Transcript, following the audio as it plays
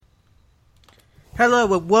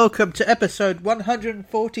Hello and welcome to episode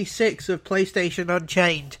 146 of PlayStation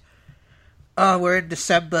Unchained. We're in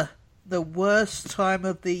December. The worst time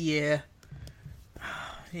of the year.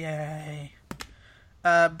 Yay.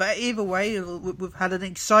 But either way, we've had an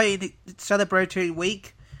exciting celebratory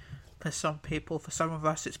week. For some people, for some of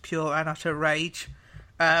us, it's pure and utter rage.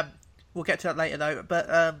 We'll get to that later though.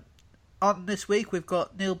 But on this week, we've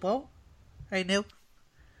got Neil Bolt. Hey, Neil.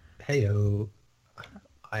 Heyo.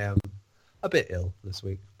 I am a bit ill this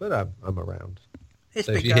week, but I'm around. It's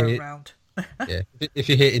been going around. Yeah, if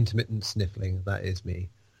you hear intermittent sniffling, that is me.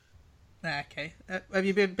 Okay. Have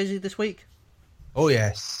you been busy this week? Oh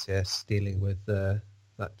yes, dealing with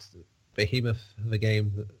that behemoth of a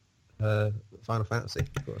game, Final Fantasy,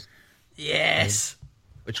 of course. Yes.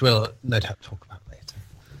 Which we'll no doubt talk about later.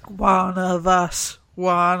 One of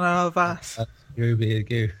us. You be a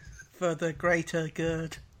goo. For the greater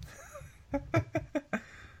good.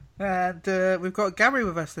 And we've got Gary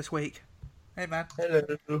with us this week. Hey, man.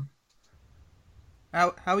 Hello.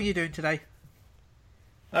 How are you doing today?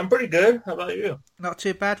 I'm pretty good. How about you? Not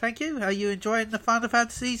too bad, thank you. Are you enjoying the Final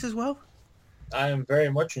Fantasies as well? I am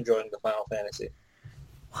very much enjoying the Final Fantasy.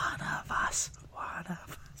 One of us.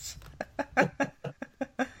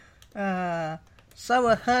 So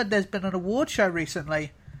I heard there's been an award show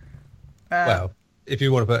recently. Well, if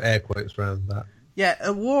you want to put air quotes around that. Yeah,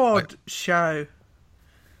 award show.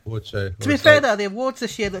 Award show. To be fair though, the awards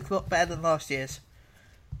this year look a lot better than last year's.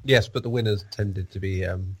 Yes, but the winners tended to be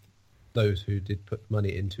those who did put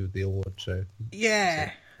money into the award show. Yeah.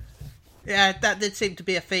 So. Yeah, that did seem to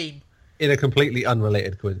be a theme. In a completely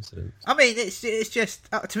unrelated coincidence. I mean, it's just,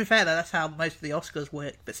 to be fair though, that's how most of the Oscars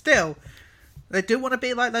work. But still, they do want to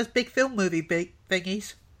be like those big film movie big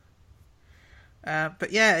thingies.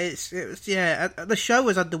 But yeah, the show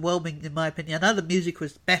was underwhelming in my opinion. I know the music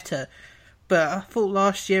was better, but I thought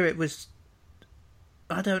last year it was,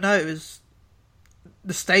 I don't know,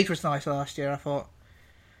 the stage was nice last year, I thought.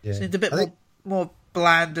 Yeah. It seemed a bit more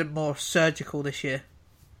bland and more surgical this year.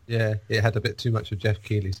 Yeah, it had a bit too much of Jeff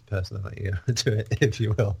Keighley's personality to it, if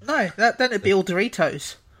you will. No, then it'd be all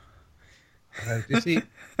Doritos. You see,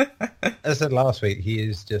 as I said last week, he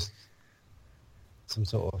is just some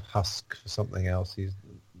sort of husk for something else.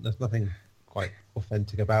 There's nothing quite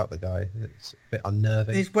authentic about the guy. It's a bit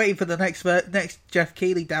unnerving. He's waiting for the next Jeff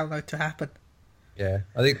Keighley download to happen. Yeah,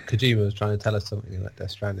 I think Kojima was trying to tell us something in that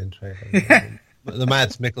Death Stranding trailer. The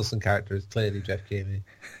Mads Mikkelsen character is clearly Jeff Keighley.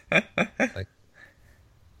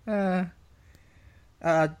 That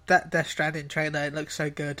Death Stranding trailer, it looks so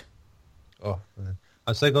good. Oh, man.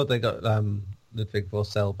 I'm so glad they got Ludwig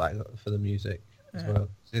Vorsell back for the music as well.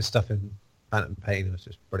 His stuff in Phantom Pain was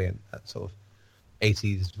just brilliant. That sort of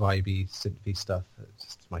 80s vibey, synthy stuff.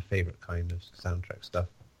 It's just my favourite kind of soundtrack stuff.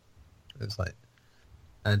 It's like,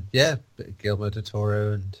 and yeah, Guillermo del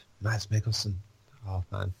Toro and Mads Mikkelsen. Oh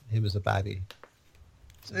man, him as a baddie.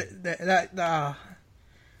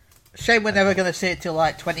 Shame we're never going to see it till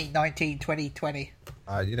like 2019, 2020.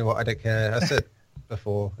 You know what? I don't care. I said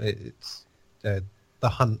before, it's the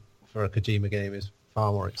hunt for a Kojima game is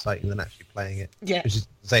far more exciting than actually playing it. Yeah. Which is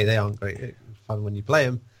to say they aren't great. It's fun when you play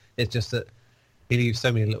them. It's just that he leaves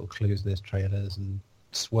so many little clues in his trailers and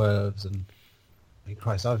swerves and I mean,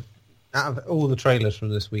 Christ, out of all the trailers from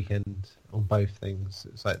this weekend on both things,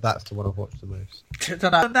 it's like that's the one I've watched the most. The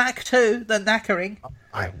Knack 2, the Knackering.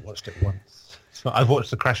 I haven't watched it once. So I've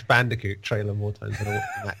watched the Crash Bandicoot trailer more times than I watched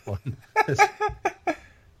the Knack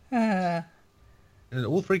one. And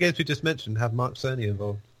all three games we just mentioned have Mark Cerny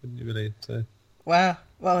involved, wouldn't you believe? So. Well,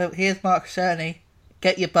 here's Mark Cerny.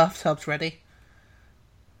 Get your bathtubs ready.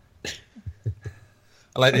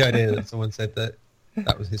 I like the idea that someone said that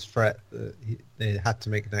was his threat, that they had to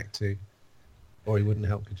make Knack 2 or he wouldn't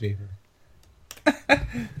help Kojima.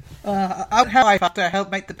 I'll have to help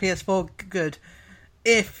make the PS4 good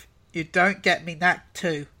if you don't get me Knack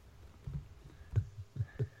 2.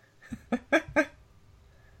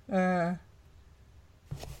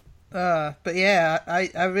 But yeah,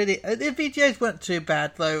 I really... The VGAs weren't too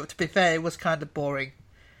bad, though. To be fair, it was kind of boring.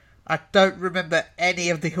 I don't remember any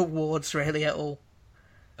of the awards, really, at all.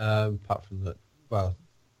 Apart from that, well,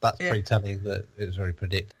 that's pretty telling that it was very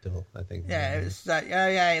predictable, I think. Yeah, it was like, oh,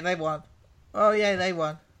 yay, they won. Oh, yay, they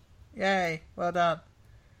won. Yay, well done.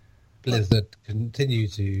 Blizzard continue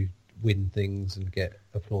to win things and get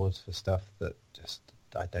applause for stuff that just,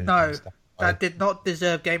 I don't understand. No, that did not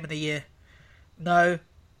deserve Game of the Year. No.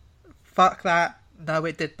 Fuck that. No,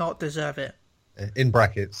 it did not deserve it. In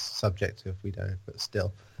brackets, subjective, we don't, but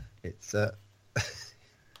still, it's...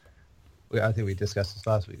 I think we discussed this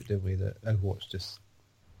last week, didn't we? That Overwatch just...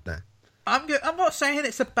 Nah. I'm not saying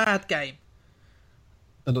it's a bad game.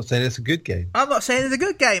 I'm not saying it's a good game. I'm not saying it's a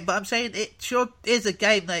good game, but I'm saying it sure is a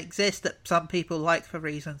game that exists that some people like for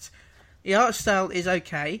reasons. The art style is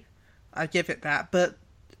okay, I give it that, but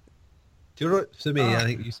Do you know what, for me, I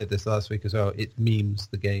think you said this last week as well, it memes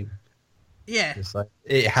the game. yeah, It's like,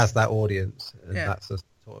 it has that audience, and Yeah. that's the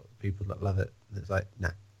sort of people that love it. And it's like,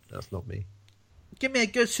 nah, that's not me. give me a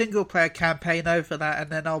good single player campaign over that,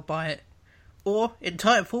 and then I'll buy it. Or in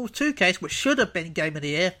Titanfall 2 case, which should have been Game of the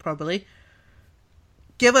Year probably,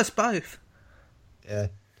 give us both. Yeah.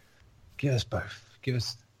 Give us both. Give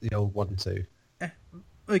us the old 1 and 2.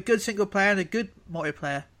 A good single player and a good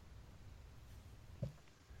multiplayer.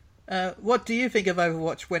 What do you think of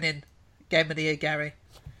Overwatch winning Game of the Year, Gary?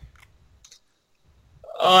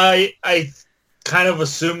 I kind of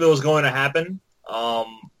assumed it was going to happen.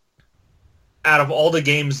 Out of all the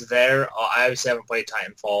games there, I obviously haven't played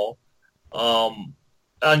Titanfall.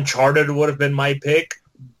 Uncharted would have been my pick,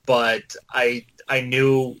 but I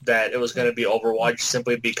knew that it was going to be Overwatch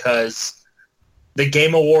simply because the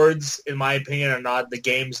Game Awards, in my opinion, are not the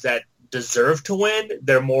games that deserve to win.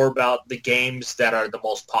 They're more about the games that are the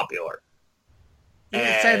most popular. You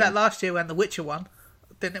did say that last year when The Witcher won.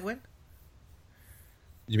 Didn't it win?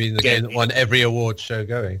 You mean the game that won every award show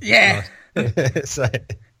going? Yeah. So,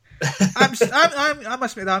 I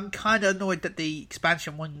must admit, I'm kind of annoyed that the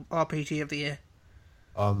expansion won RPG of the Year.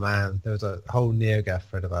 oh man, there was a whole NeoGAF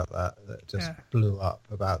thread about that just blew up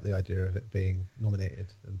about the idea of it being nominated.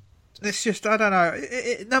 And It's just, I don't know.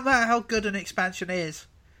 No matter how good an expansion is,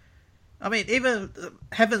 I mean, even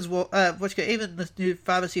Heaven's War, even the new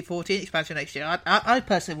Final Fantasy 14 expansion next year, I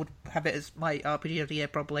personally would have it as my RPG of the Year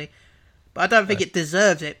probably, but I don't think it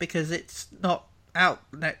deserves it because it's not out.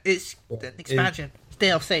 No, it's an expansion. It's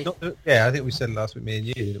DLC. I think we said last week, me and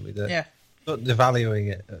you, didn't we? That Yeah. Not devaluing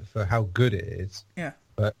it for how good it is. Yeah.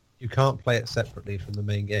 But you can't play it separately from the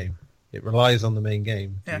main game. It relies on the main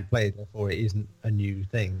game to be played, therefore it isn't a new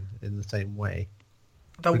thing in the same way.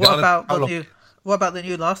 But what about the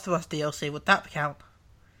new Last of Us DLC? Would that count?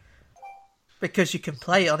 Because you can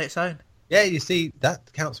play it on its own. Yeah, you see,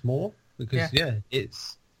 that counts more because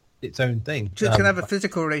it's its own thing. So it can have a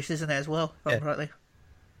physical release, isn't it, as well? If I'm rightly.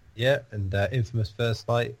 Yeah, and Infamous First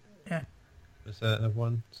Light. Yeah. Was another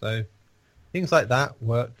one. So things like that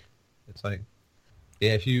work. It's like,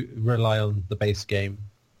 if you rely on the base game,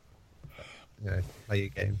 play your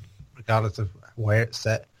game, regardless of where it's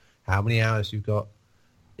set, how many hours you've got,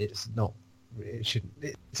 it's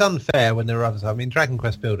unfair when there are others. I mean, Dragon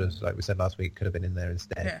Quest Builders, like we said last week, could have been in there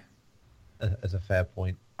instead as a fair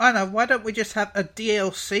point. I know, why don't we just have a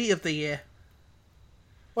DLC of the year?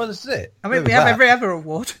 Well, this is it. I mean, we have every other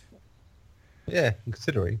award. Yeah,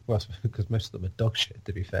 considering, well, because most of them are dog shit,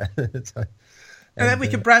 to be fair. And then we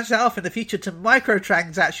can branch that off in the future to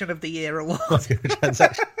Microtransaction of the Year award.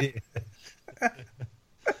 Microtransaction.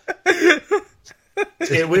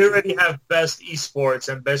 Yeah, we already have Best Esports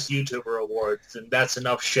and Best YouTuber awards, and that's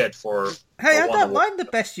enough shit for... Hey, I don't mind the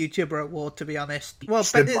Best YouTuber award, to be honest. Well,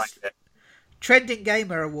 but it's Trending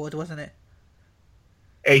Gamer award, wasn't it?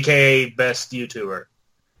 AKA Best YouTuber.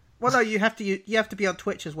 Well, no, you have to be on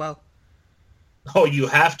Twitch as well. Oh, you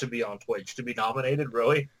have to be on Twitch to be nominated,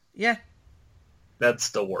 really? Yeah. That's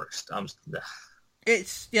the worst.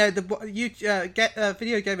 It's video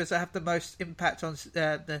gamers that have the most impact on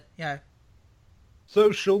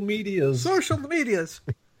social medias.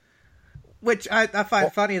 Which I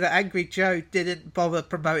find funny that Angry Joe didn't bother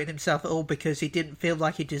promoting himself at all because he didn't feel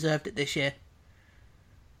like he deserved it this year.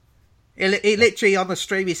 He literally on the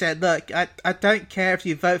stream he said, "Look, I don't care if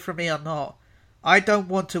you vote for me or not. I don't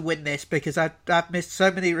want to win this because I've missed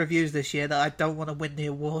so many reviews this year that I don't want to win the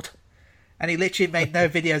award." And he literally made no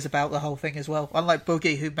videos about the whole thing as well. Unlike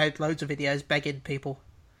Boogie, who made loads of videos begging people.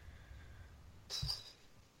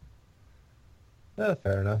 Oh,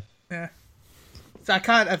 fair enough. Yeah. So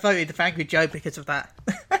I voted for Angry Joe because of that.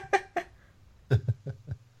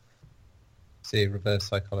 See, reverse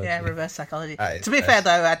psychology. Yeah, reverse psychology. To be fair,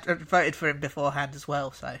 though, I voted for him beforehand as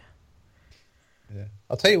well, so... Yeah.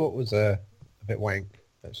 I'll tell you what was a bit wank,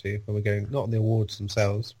 actually, when we're going, not on the awards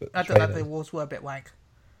themselves, but... I don't know if the awards were a bit wank.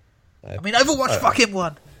 I mean, Overwatch fucking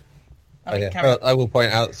won! Well, I will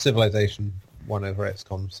point out Civilization won over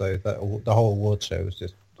XCOM, so that the whole award show was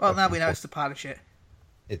just... Well, now we know it's the pile of shit.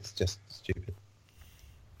 It's just stupid.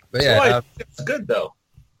 But yeah... So it's good, though.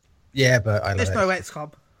 Yeah, but I love There's it. no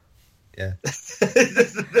XCOM. Yeah.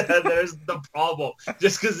 There's the problem.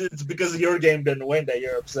 Just because it's because your game didn't win that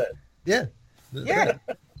you're upset. Yeah. Yeah.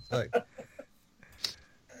 Like,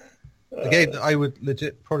 the game that I would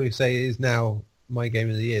legit probably say is now my game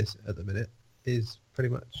of the year at the minute is pretty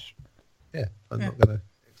much, I'm not going to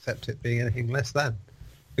accept it being anything less than.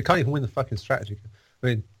 They can't even win the fucking strategy. I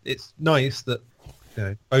mean, it's nice that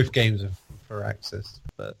both games are for access,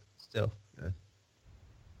 but still,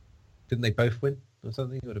 didn't they both win or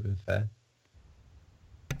something? It would have been fair.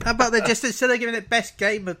 How about they just, instead of giving it best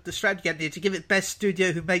game of the strategy game of the year, to give it best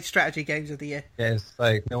studio who made strategy games of the year? Yeah, it's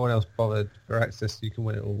like no one else bothered for access. You can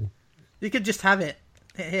win it all. You can just have it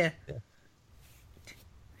here. Yeah.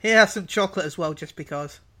 Here, have some chocolate as well, just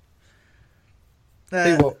because. Tell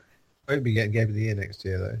you what, won't be getting Game of the Year next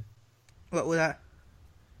year though. What was that?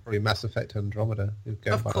 Probably Mass Effect Andromeda.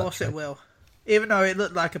 Of course it will. Even though it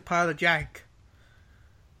looked like a pile of jank.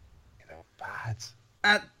 Bad.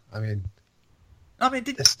 And, I mean,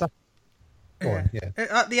 this stuff.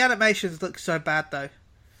 The animations look so bad though.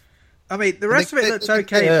 I mean, the rest of it looks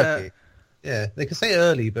okay, but yeah, they can say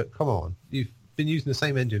early, but come on, you've been using the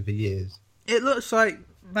same engine for years. It looks like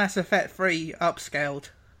Mass Effect 3 upscaled.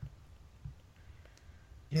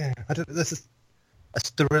 Yeah, I don't. There's a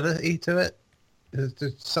sterility to it. There's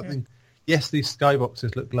something. Yes, these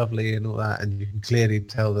skyboxes look lovely and all that, and you can clearly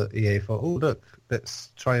tell that EA thought, "Oh, look,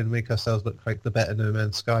 let's try and make ourselves look like the better No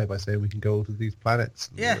Man's Sky by saying we can go to these planets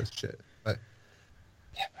and all this shit." But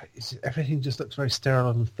everything just looks very sterile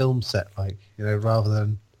on film set, like rather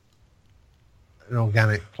than an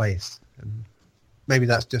organic place. And maybe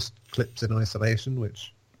that's just clips in isolation,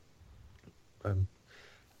 which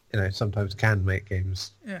sometimes can make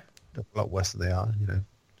games look a lot worse than they are.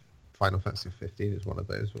 Final Fantasy 15 is one of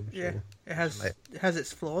those. I'm sure. It has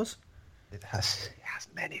its flaws. It has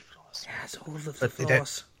many flaws. It has all of the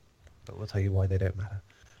flaws. But we'll tell you why they don't matter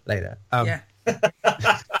later.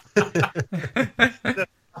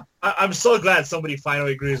 I'm so glad somebody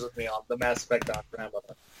finally agrees with me on the Mass Effect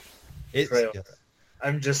Andromeda.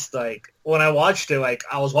 I'm just like, when I watched it, like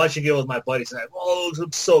I was watching it with my buddies, and like, oh, it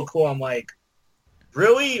looks so cool. I'm like,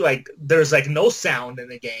 really? Like, there's like no sound in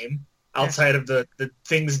the game outside of the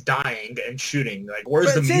things dying and shooting. Like,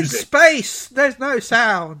 where's the music? It's in space. There's no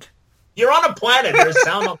sound. You're on a planet. There's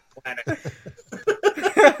sound on the planet.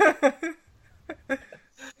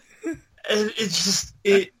 And it's just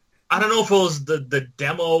I don't know if it was the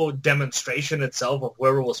demonstration itself of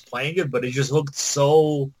whoever was playing it, but it just looked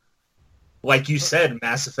so, like you said,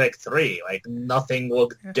 Mass Effect 3. Like, nothing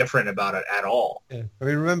looked different about it at all. Yeah. I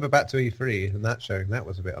mean, remember back to E3 and that showing, that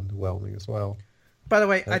was a bit underwhelming as well. By the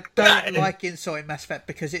way, I don't like insulting Mass Effect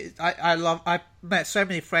because I met so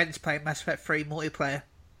many friends playing Mass Effect 3 multiplayer.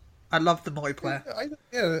 I love the multiplayer.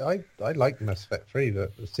 I like Mass Effect 3,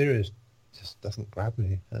 but the series just doesn't grab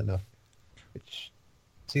me enough, which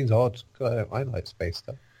seems odd. I like space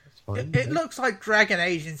stuff. It's fine. It looks like Dragon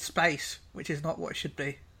Age in space, which is not what it should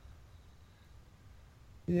be.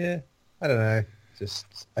 Yeah, I don't know. Just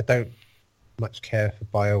I don't much care for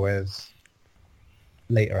BioWare's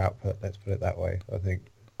later output. Let's put it that way. I think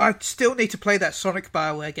I still need to play that Sonic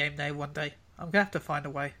BioWare game now one day. I'm gonna have to find a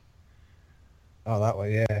way. Oh, that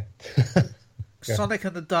way, yeah. Sonic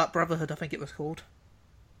and the Dark Brotherhood, I think it was called.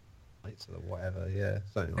 Lights or whatever, yeah,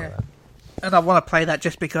 something like that. And I want to play that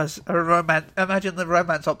just because imagine the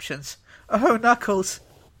romance options. Oh, Knuckles.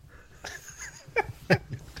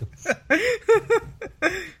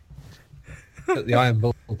 Put the Iron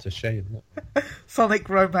Bull to shame. Sonic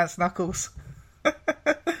romance Knuckles.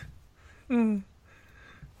 You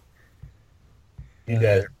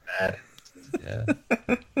guys are bad. Yeah.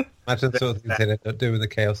 Imagine the sort of things they don't do with the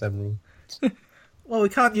Chaos Emerald. Well, we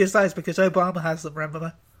can't use those because Obama has them,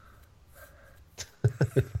 remember?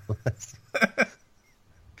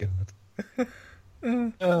 God.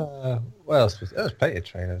 What else was there? Was plenty of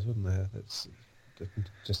trailers, wasn't there? That's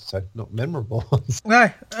just so not memorable.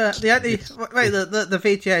 No, the only the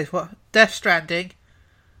VGAs, what? Death Stranding.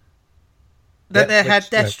 Then they had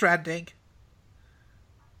Death Stranding.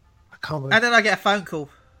 I can't remember. And then I get a phone call.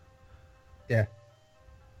 Yeah.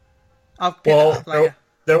 I'll get it up later.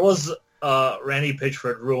 There was Randy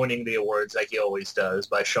Pitchford ruining the awards like he always does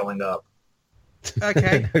by showing up.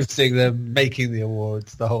 Okay. Seeing them making the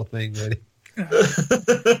awards, the whole thing, really.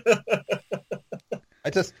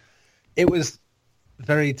 It was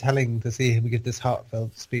very telling to see him give this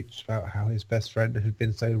heartfelt speech about how his best friend had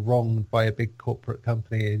been so wronged by a big corporate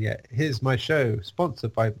company, and yet here's my show,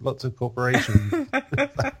 sponsored by lots of corporations,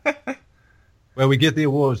 where we give the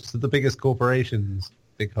awards to the biggest corporations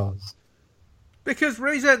because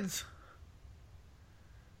reasons.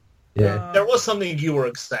 Yeah. There was something you were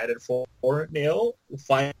excited for, Neil.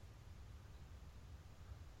 Wait,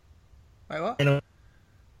 what? I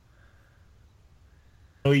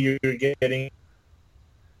know you're getting.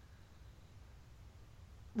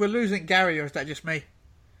 We're losing Gary, or is that just me?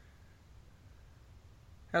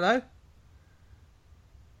 Hello?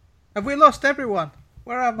 Have we lost everyone?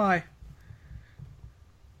 Where am I?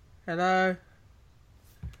 Hello?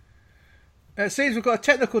 It seems we've got a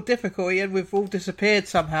technical difficulty and we've all disappeared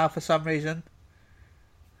somehow for some reason.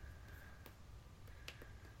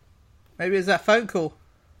 Maybe it's that phone call.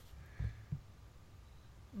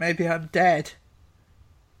 Maybe I'm dead.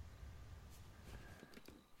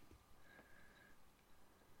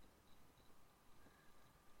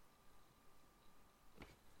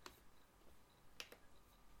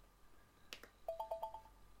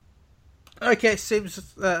 Okay, it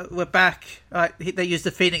seems we're back. They used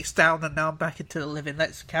the Phoenix down and now I'm back into the living.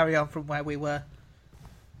 Let's carry on from where we were.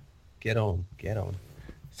 Get on.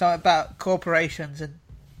 Something about corporations and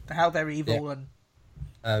how they're evil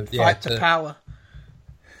and fight to power.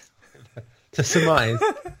 To surmise,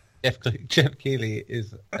 Jeff Keighley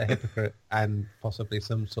is a hypocrite and possibly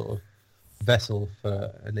some sort of vessel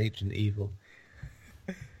for an ancient evil.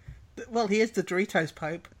 Well, he is the Doritos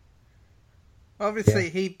Pope. Obviously,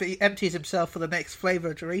 he empties himself for the next flavour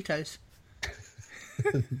of Doritos.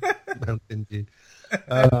 Mountain Dew.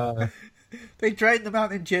 They drain the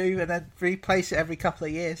Mountain Dew and then replace it every couple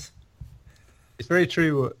of years. It's very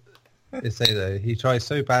true what they say, though. He tries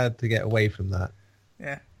so bad to get away from that.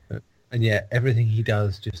 Yeah. And yet, everything he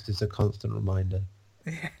does just is a constant reminder.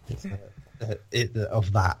 Yeah.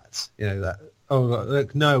 Of that. You know, that, oh,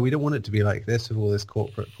 look, no, we don't want it to be like this with all this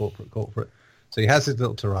corporate. So he has his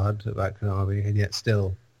little tirade about Konami, and yet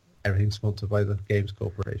still everything's sponsored by the games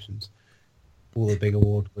corporations. All the big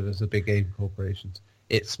award winners are big game corporations.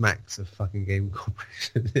 It smacks of fucking game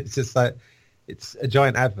corporation. It's just like, it's a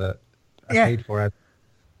giant advert. A paid for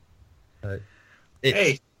advert.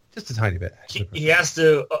 It's just a tiny bit. He has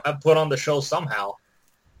to put on the show somehow.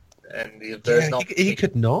 And if there's he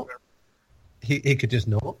could not. He could just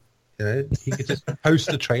not. You know, he could just host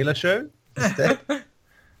a trailer show instead.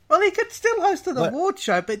 Well, he could still host an award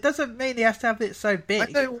show, but it doesn't mean he has to have it so big. I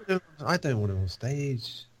don't want him on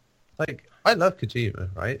stage. Like, I love Kojima,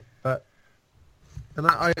 right? And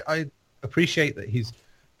I appreciate that he's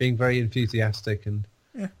being very enthusiastic and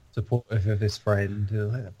supportive of his friend,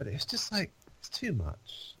 but it's just like, it's too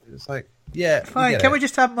much. It's like, fine. Can we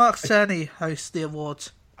just have Mark Cerny host the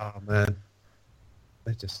awards? Oh man,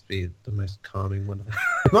 they'd just be the most calming one.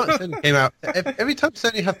 Mark Cerny came out every time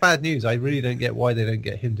Cerny have bad news. I really don't get why they don't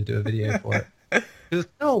get him to do a video for it. Because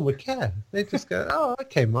no one would care. They just go, "Oh,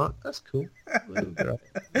 okay, Mark, that's cool."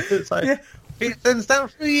 It's like he sends down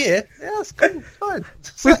for a year. Yeah, that's cool. Fine.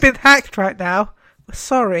 We've been hacked right now. We're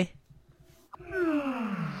sorry.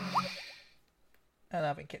 And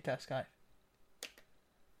I've been kicked out of Skype.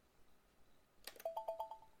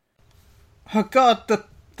 Oh God,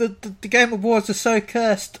 the Game Awards are so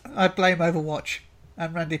cursed. I blame Overwatch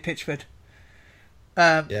and Randy Pitchford.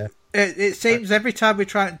 It seems every time we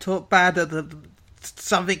try and talk bad,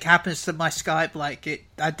 something happens to my Skype. Like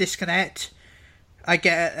I disconnect. I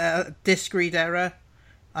get a disk read error.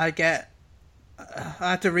 I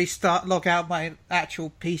had to log out my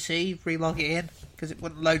actual PC, relog it in because it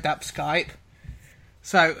wouldn't load up Skype.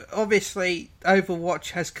 So obviously, Overwatch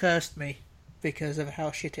has cursed me because of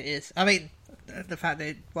how shit it is. I mean, the fact that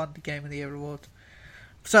it won the Game of the Year award.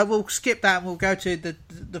 So we'll skip that and we'll go to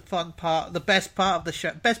the fun part, the best part of the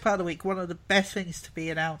show, best part of the week. One of the best things to be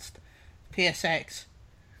announced, PSX,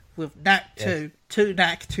 with Knack 2, two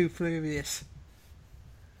Knack 2 Furious.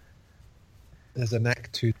 There's a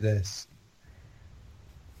Knack to this.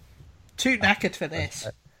 Too knackered for this.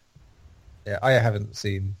 Yeah, I haven't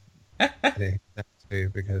seen any Knack 2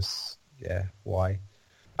 because, why?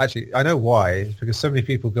 Actually, I know why. It's because so many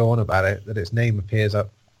people go on about it that its name appears out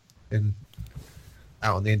on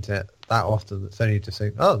the internet that often that Sony just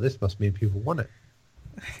saying, "Oh, this must mean people want it."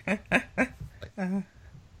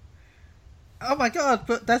 Oh my God!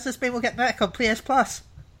 But does this mean we'll get Knack on PS Plus?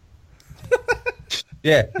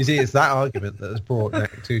 Yeah, you see, it's that argument that has brought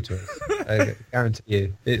Knack 2 to us. I guarantee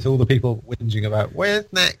you, it's all the people whinging about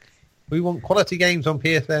where's Knack? We want quality games on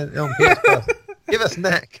PS Plus. Give us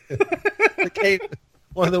Knack. The game.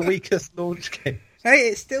 One of the weakest launch games. Hey,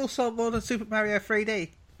 it still sold more than Super Mario 3D.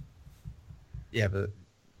 Yeah, but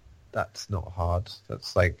that's not hard.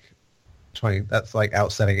 That's like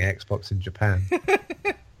outselling Xbox in Japan.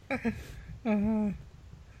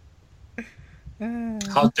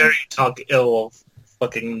 How dare you talk ill of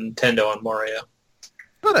fucking Nintendo and Mario?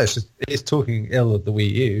 No, it's talking ill of the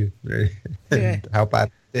Wii U, really, and how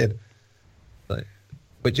bad it did.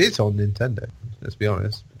 Which is on Nintendo, let's be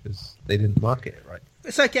honest, because they didn't market it right.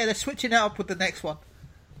 It's okay, they're switching it up with the next one.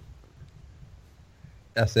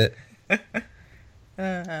 That's it. I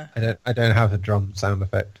don't have a drum sound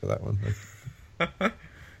effect for that one.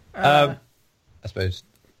 I suppose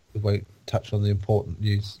we won't touch on the important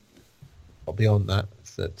news. But beyond that,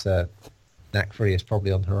 it's that Knack 3 is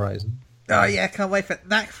probably on the horizon. Oh yeah, can't wait for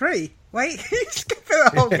Knack 3. Wait, skip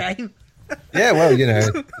the whole game. Yeah, well,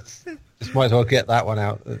 just might as well get that one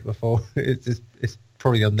out before it's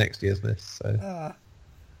probably on next year's list. So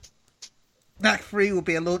Knack 3 will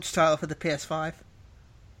be a launch title for the PS5.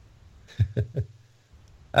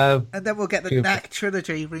 And then we'll get the Knack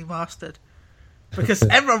trilogy remastered. Because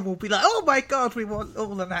everyone will be like, oh my god, we want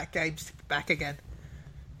all the Knack games to be back again.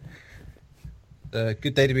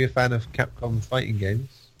 Good day to be a fan of Capcom fighting games.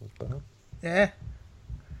 Yeah.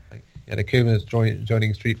 And Akuma's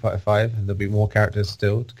joining Street Fighter 5, and there'll be more characters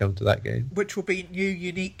still to come to that game. Which will be new,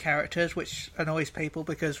 unique characters, which annoys people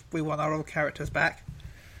because we want our old characters back.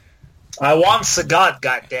 I want Sagat,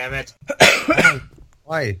 goddammit.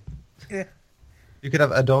 Why? Yeah. You could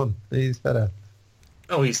have Adon. He's better.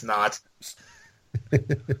 No, he's not.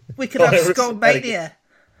 We could have Skullmania.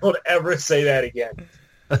 Don't ever say that again.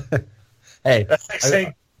 Hey. That's like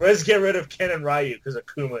saying, let's get rid of Ken and Ryu because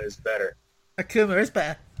Akuma is better. Akuma is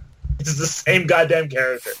better. It's the same goddamn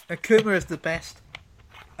character. Akuma is the best.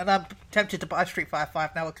 And I'm tempted to buy Street Fighter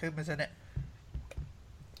 5 now Akuma's in it.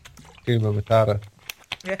 Akuma Matata.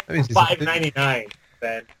 Yeah. $5.99,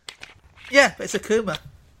 Ben. Yeah, but it's Akuma.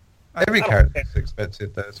 Every character is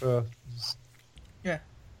expensive though as well. Yeah.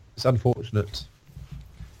 It's unfortunate.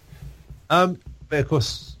 But of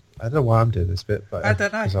course, I don't know why I'm doing this bit, but I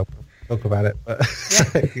don't know. 'cause I'll talk about it. But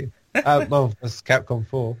Marvel vs. Capcom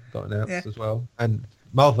 4 got announced as well, and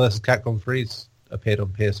Marvel vs. Capcom 3's appeared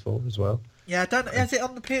on PS4 as well. Yeah, I don't. Is it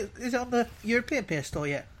on the European PS Store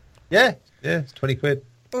yet? Yeah, it's £20.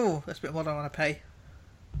 Oh, that's a bit more than I want to pay.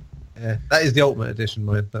 Yeah, that is the Ultimate Edition,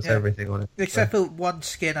 mine. That's everything on it. Except for one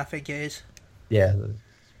skin, I think it is. Yeah,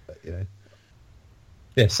 but,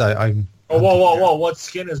 Yeah, so I'm... Whoa, what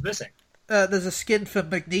skin is missing? There's a skin for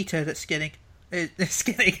Magneto that's skinning. It's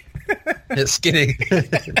skinning. It's skinning.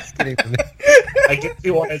 It's skinning for me. I can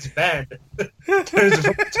see why it's banned. Turns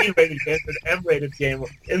from a T-rated game to an M-rated game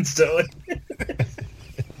instantly.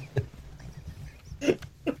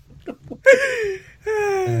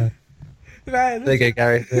 Right, there you go,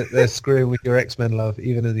 Gary. They're screwing with your X-Men love,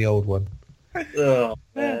 even in the old one. Oh,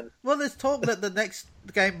 man. Well, there's talk that the next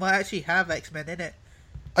game might actually have X-Men in it.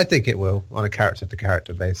 I think it will, on a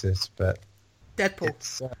character-to-character basis, but... Deadpool.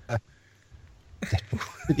 It's,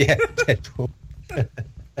 Deadpool. Yeah, Deadpool.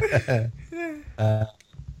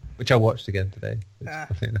 Which I watched again today.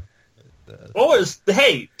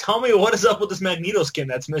 Hey, tell me what is up with this Magneto skin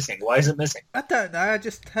that's missing. Why is it missing? I don't know. I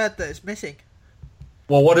just heard that it's missing.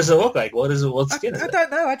 Well, what does it look like? What skin is it? I don't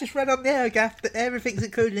know. I just read on the Airgaff that everything's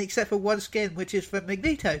included except for one skin, which is for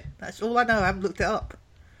Magneto. That's all I know. I haven't looked it up.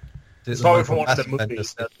 It's probably from one of the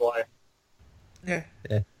movies, that's why. Yeah.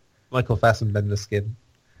 Michael Fassbender skin.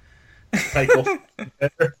 Michael.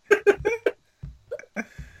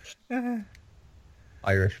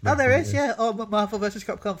 Irish. Oh, there is, yeah. Oh, Marvel vs.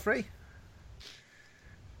 Capcom 3.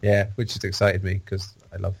 Yeah, which has excited me because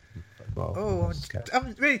I love Marvel. Oh,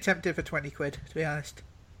 I'm really tempted for £20, to be honest.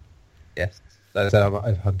 Yes. Like I said,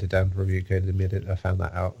 I've hunted down review code the minute I found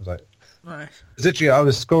that out. I was like, nice. Literally, I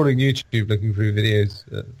was scrolling YouTube looking through videos,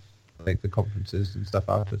 like the conferences and stuff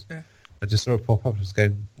afterwards. Yeah. I just saw it pop up and was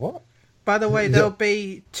going, what? By the way, there'll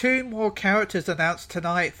be 2 more characters announced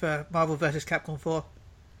tonight for Marvel vs. Capcom 4.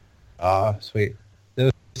 Ah, sweet. There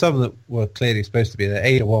were some that were clearly supposed to be there.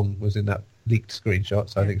 Ada Wong was in that leaked screenshot,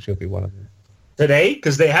 so I think she'll be one of them. Today?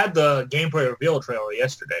 Because they had the gameplay reveal trailer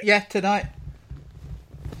yesterday. Yeah, tonight.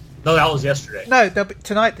 No, that was yesterday. No,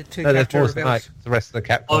 tonight the 2 character reveals. Tonight, the rest of the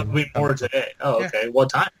Capcom. Oh, it'll be more today. Oh, okay.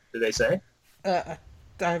 What time did they say?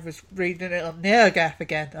 I was reading it on NeoGAF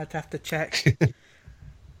again. I'd have to check.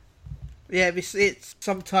 Yeah, it's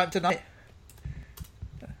sometime tonight.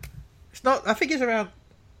 It's not. I think it's around.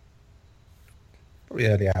 Probably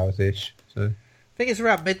early hours-ish. So. I think it's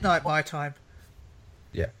around midnight my time.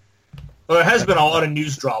 Yeah. Well, there has been a lot of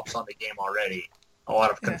news drops on the game already. A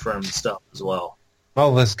lot of confirmed stuff as well.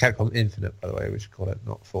 Marvel vs. Capcom Infinite, by the way, we should call it,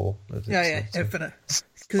 not 4. Yeah, Infinite.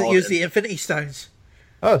 Because it used the Infinity Stones.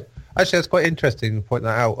 Oh, actually, that's quite interesting to point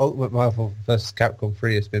that out. Ultimate Marvel vs. Capcom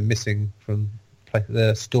 3 has been missing from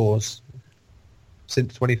the stores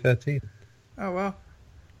since 2013. Oh, well.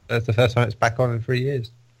 That's the first time it's back on in 3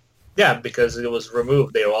 years. Yeah, because it was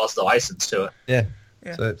removed. They lost the license to it. Yeah.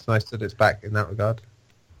 So it's nice that it's back in that regard.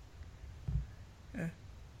 Yeah.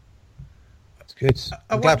 That's good.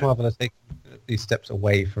 I'm glad Marvel has taken these steps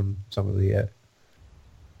away from some of the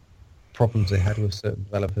problems they had with certain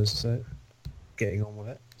developers, so getting on with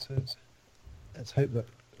it. So let's hope that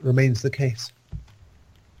remains the case.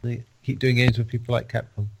 They keep doing games with people like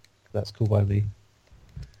Capcom. That's cool by me.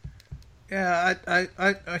 Yeah,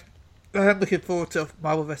 I'm looking forward to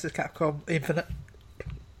Marvel vs. Capcom Infinite.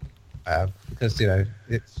 Because,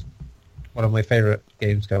 one of my favorite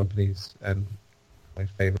games companies and my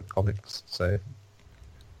favorite comics, so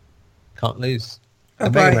can't lose. Oh,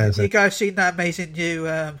 And Mega boy, Man's you guys seen that amazing new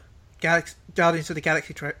Guardians of the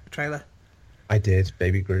Galaxy trailer? I did,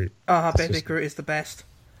 Baby Groot. Oh, That's Baby just- Groot is the best.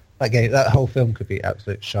 That whole film could be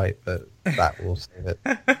absolute shite, but that will save it.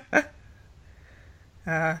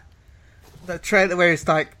 The trailer where he's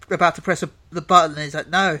like about to press the button and he's like,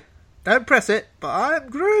 no, don't press it, but I'm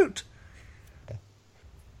Groot.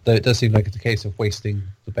 Though it does seem like it's a case of wasting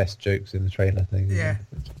the best jokes in the trailer thing. Yeah.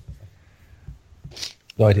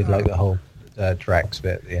 Though I did like the whole Drax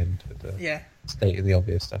bit at the end with the Yeah. stating the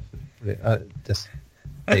obvious stuff. Just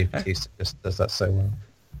Dave Bautista just does that so well.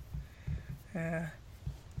 Yeah.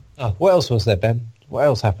 Oh, what else was there, Ben? What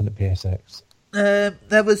else happened at PSX?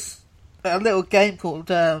 There was a little game called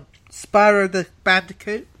Spyro the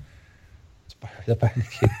Bandicoot. Spyro the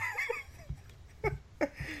Bandicoot.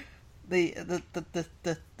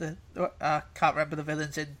 I can't remember the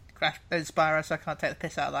villains in Spyro, so I can't take the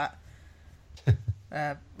piss out of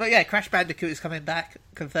that. But yeah, Crash Bandicoot is coming back,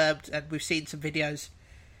 confirmed, and we've seen some videos.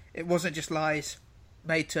 It wasn't just lies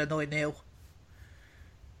made to annoy Neil.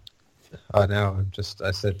 Oh, now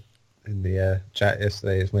I said in the chat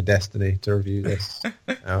yesterday, it's my destiny to review this.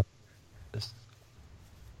 Now,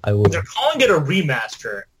 I will. They're calling it a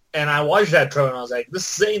remaster, and I watched that trailer and I was like,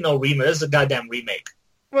 this ain't no remake, this is a goddamn remake.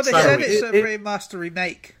 Well, they Sorry, said it's a it- remaster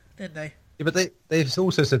remake, didn't they? Yeah, but they've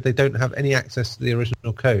also said they don't have any access to the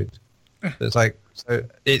original code. So it's like, so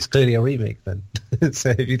it's clearly a remake then. So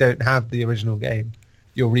if you don't have the original game,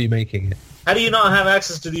 you're remaking it. How do you not have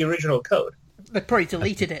access to the original code? They probably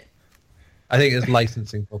deleted it. I think there's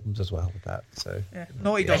licensing problems as well with that. So Yeah.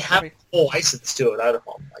 Naughty They Dog have probably. a full license to it. I don't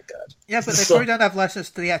know. Oh my god. Yeah, but they So- probably don't have license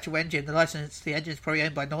to the actual engine. The license to the engine is probably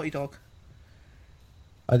owned by Naughty Dog.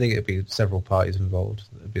 I think it'd be several parties involved.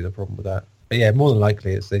 That'd be the problem with that. But yeah, more than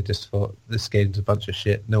likely, it's they just thought this game's a bunch of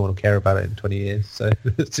shit. No one will care about it in 20 years, so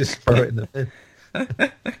let's just throw it in the bin.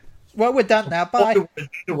 Well, we're done now. Bye. What would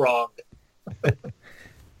be wrong?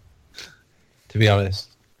 To be honest,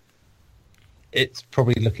 it's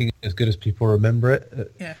probably looking as good as people remember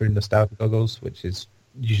it Yeah. through nostalgia goggles, which is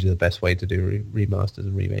usually the best way to do remasters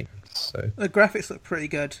and remakes. So The graphics look pretty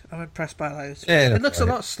good. I'm impressed by those. Yeah, it that's looks a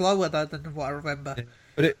right. lot slower though than what I remember.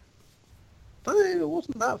 but it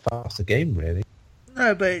wasn't that fast a game really.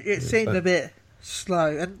 No, but it seemed but- a bit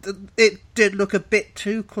slow, and it did look a bit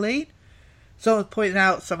too clean. Someone pointed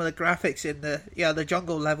out some of the graphics in the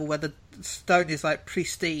jungle level where the stone is like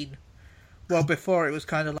pristine, while before it was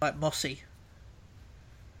kind of like mossy.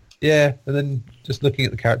 Yeah, and then just looking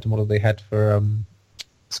at the character model they had for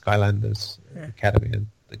Skylanders Yeah. Academy and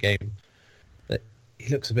the game, that he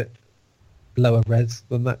looks a bit lower res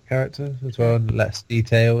than that character as well, and less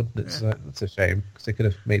detailed. It's that's a shame because they could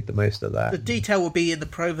have made the most of that. The detail will be in the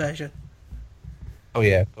pro version. Oh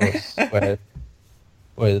yeah, of course.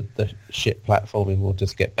 where the shit platforming will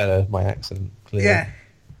just get better. My accent clear. Yeah.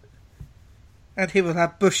 And he will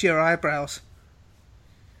have bushier eyebrows.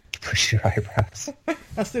 Push your eyebrows.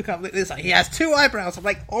 I still can't believe this. Like, he has 2 eyebrows. I'm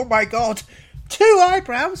like, oh my god, 2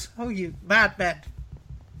 eyebrows? Oh, you madmen.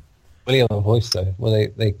 William a voice though. Well,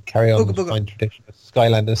 they carry on Booga the booga. fine tradition of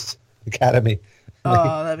Skylanders Academy.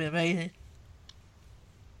 Oh, that'd be amazing.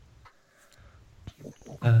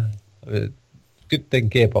 Good thing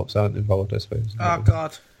Gearbox aren't involved, I suppose. Oh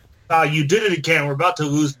god. You did it again. We're about to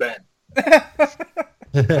lose Ben.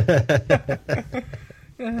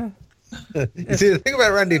 You see, the thing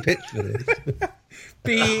about Randy Pitchford is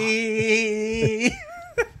Beep.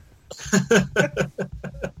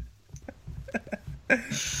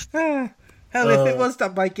 Hell, if it was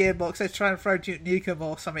done by Gearbox, they'd try and throw Duke Nukem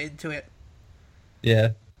or something into it. yeah.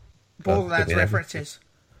 Borderlands Well, references.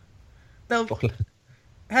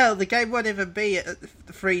 Hell, the game won't even be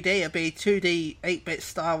 3D, it'd be 2D 8-bit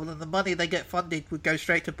style, and the money they get funded would go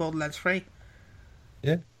straight to Borderlands 3.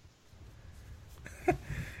 Yeah.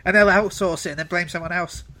 And they'll outsource it and then blame someone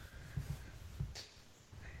else.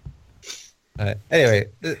 Anyway,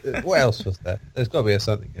 what else was there? There's got to be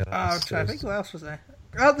something else. Oh, I'm trying to think what else was there.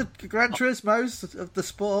 Oh, the Gran Turismo's of the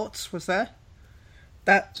sports was there.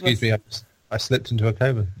 Excuse me, I slipped into a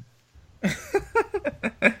coma.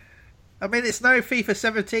 I mean, it's no FIFA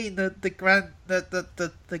 17,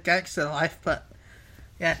 the gangster life, but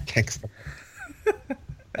yeah. Gangster.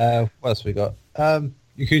 What else we got?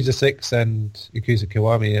 Yakuza 6 and Yakuza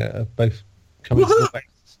Kiwami are both coming to the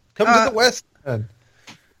West. Coming to the West, man.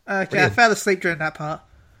 Okay, Brilliant. I fell asleep during that part.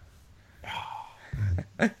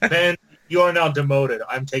 Ben, you are now demoted.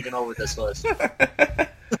 I'm taking over this list.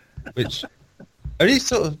 Which only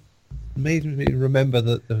sort of made me remember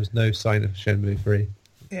that there was no sign of Shenmue 3.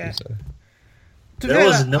 Yeah. So, To There be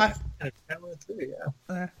was honest, no I Traveler 3,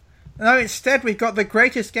 yeah. No, instead we got the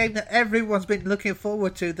greatest game that everyone's been looking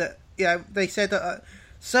forward to. That they said that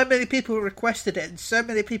so many people requested it and so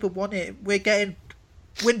many people want it. We're getting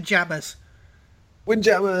Windjammers.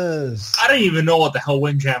 Windjammers! I don't even know what the hell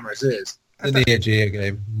Windjammers is. The Neo Geo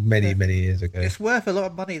game many years ago. It's worth a lot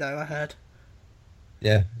of money, though. I heard.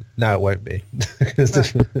 Yeah, no, it won't be because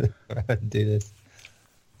I do this.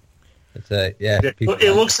 But,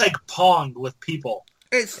 It looks like Pong with people.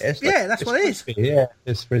 That's what it is. Yeah,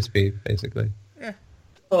 it's Frisbee basically. Yeah.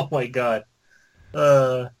 Oh my god.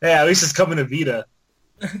 At least it's coming to Vita.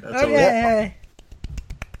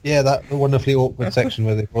 Yeah, that wonderfully awkward section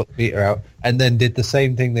where they brought the Vita out and then did the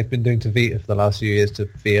same thing they've been doing to Vita for the last few years to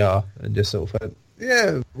VR and just sort of went,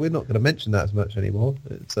 yeah, we're not going to mention that as much anymore.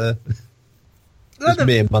 It's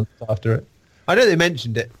mere months after it. I know they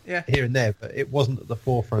mentioned it here and there, but it wasn't at the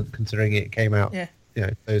forefront considering it came out,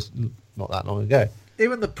 those not that long ago.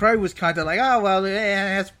 Even the Pro was kind of like, oh, well, it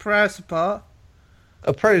has Pro support.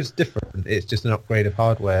 A Pro is different. It's just an upgrade of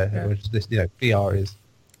hardware. Yeah. Which this, VR is,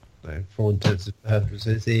 for all intents and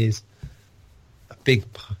purposes, is a big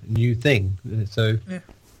new thing. So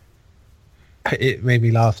it made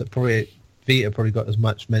me laugh that Vita probably got as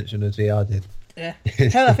much mention as VR did. Yeah.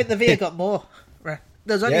 Hell, I think the Vita got more.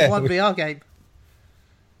 There's only one VR game.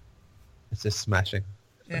 It's just smashing.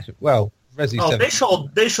 Yeah. Well, Resi 7.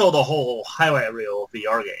 They showed the whole highlight reel of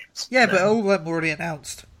VR games. Yeah, but all of them were already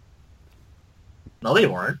announced. No, they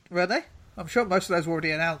weren't. Were they? I'm sure most of those were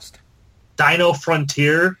already announced. Dino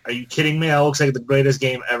Frontier? Are you kidding me? That looks like the greatest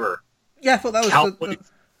game ever. Yeah, I thought that was Cowboys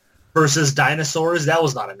versus Dinosaurs? That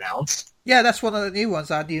was not announced. Yeah, that's one of the new ones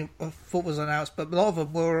I thought was announced, but a lot of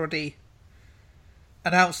them were already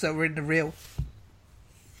announced that were in the reel.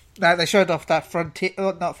 Now they showed off that Frontier,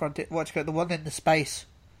 not Frontier, the one in the space.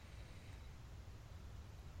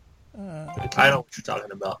 I know what you're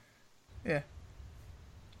talking about. Yeah.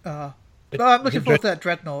 Well, I'm looking forward to that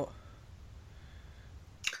Dreadnought.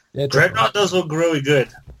 Yeah, Dreadnought does look really good.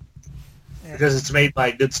 Yeah. Because it's made by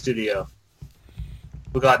a good studio.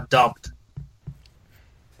 We got dumped.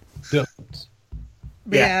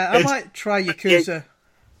 Yeah, I might try Yakuza.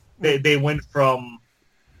 They went from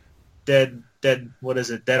Dead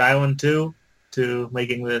Island 2 to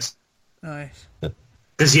making this. Nice.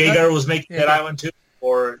 Because Jaeger was making Dead Island 2,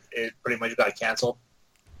 or it pretty much got cancelled.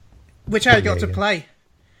 Which I got to play.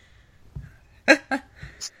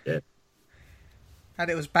 And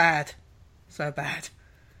it was bad. So bad.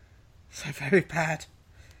 So very bad.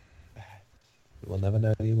 We'll never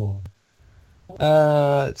know anymore.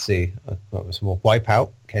 Let's see. I've got some more.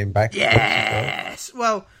 Wipeout came back. Yes!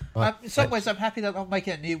 Well, in some ways I'm happy that I'm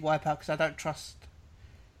making a new Wipeout because I don't trust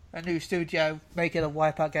a new studio making a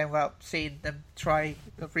Wipeout game without seeing them try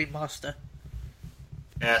a remaster.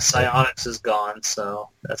 Yeah, Psyonix is gone, so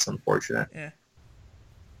that's unfortunate. Yeah.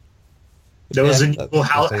 There was a new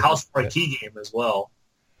House Marquee game as well.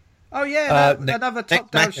 Oh yeah, another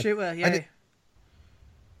top-down shooter. Yeah.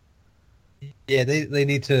 Yeah, they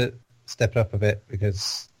need to step it up a bit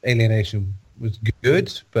because Alienation was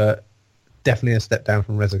good, but definitely a step down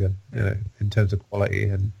from Resogun, in terms of quality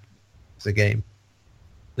and as a game.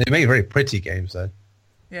 They make very pretty games though.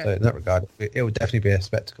 Yeah. So in that regard, it would definitely be a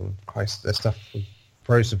spectacle. Christ, their stuff with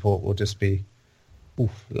Pro support will just be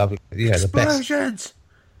lovely. Yeah, Explosions!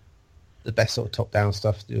 The best sort of top-down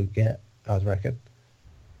stuff you'll get, I'd reckon.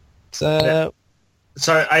 So,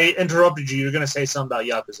 sorry, I interrupted you. You're going to say something about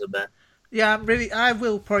Yakuza, Ben. Yeah, I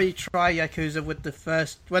will probably try Yakuza with the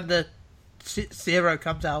first when the Zero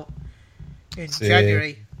comes out in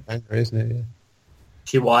January. January, isn't it?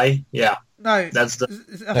 Yeah. TY? Yeah. No, that's the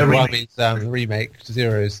remake.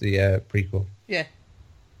 Zero is the prequel. Yeah.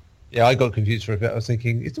 Yeah, I got confused for a bit. I was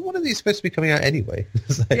thinking, isn't one of these supposed to be coming out anyway?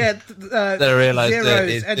 Yeah, then I realised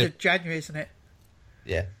Zero's end of January, isn't it?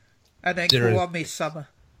 Yeah. And then Kiwami's summer.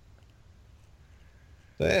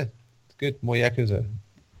 So yeah, it's good. More Yakuza.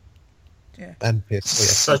 Yeah. And PS4.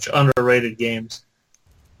 Such underrated games.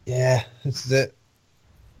 Yeah, this is it.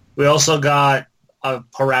 We also got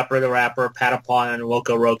Parappa the Rapper, Patapon, and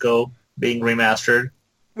Loco Roco being remastered.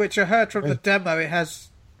 Which I heard from the demo, it has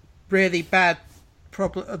really bad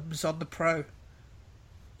problems on the Pro.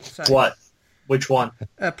 So, what? Which one?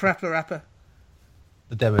 Parappa the Rapper.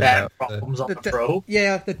 The demo bad problems on the Pro?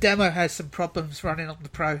 Yeah, the demo has some problems running on the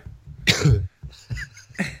Pro.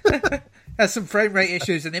 Has some frame rate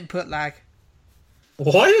issues and input lag.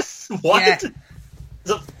 What? What? Yeah. It's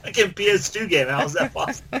a fucking PS2 game. How is that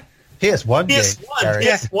possible? PS1 game.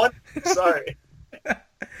 PS1. Sorry.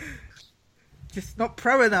 Just not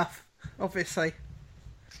pro enough, obviously.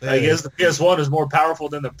 I guess the PS1 is more powerful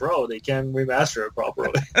than the Pro. They can remaster it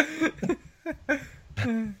properly.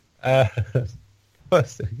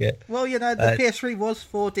 What's to get? Well, you know, the PS3 was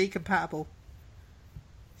 4D compatible.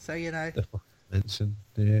 So, you know. Mention,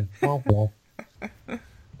 yeah.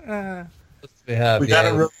 We got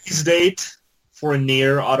a release date for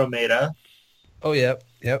Nier Automata. Oh, yep,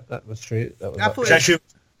 that was true. That was thought actually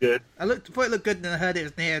good. I thought it looked good, and then I heard it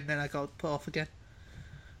was Nier, and then I got put off again.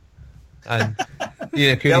 And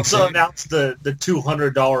yeah, they also announced the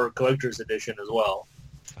 $200 collector's edition as well.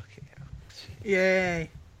 Fucking hell. Yay!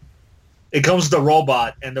 It comes with the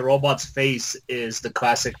robot, and the robot's face is the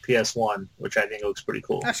classic PS1, which I think looks pretty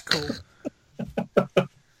cool. That's cool.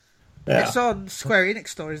 Yeah. It's on Square Enix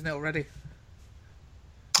store, isn't it, already?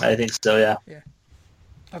 I think so, yeah. Yeah.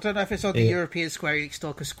 I don't know if it's on the European Square Enix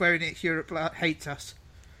store, because Square Enix Europe hates us.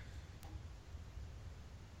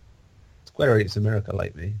 Square Enix America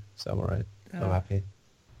like me, so I'm alright. I'm happy.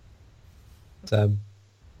 But,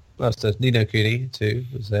 what else does Ni no Kuni 2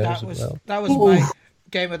 was there as well. That was my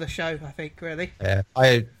game of the show, I think, really. Yeah,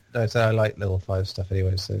 I like Level 5 stuff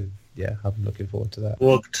anyway, so yeah, I'm looking forward to that.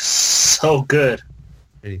 Looked so good.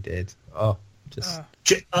 Really did. Oh, just...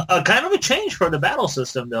 kind of a change for the battle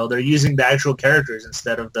system, though. They're using the actual characters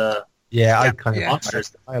instead of the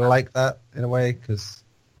monsters. I like that in a way, because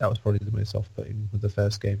that was probably the most off-putting with the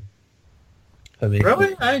first game for me.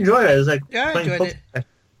 Really? I enjoyed it. It was like I enjoyed it.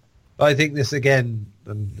 But I think this again,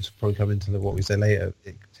 and this will probably come into what we say later,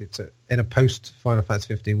 in a post-Final Fantasy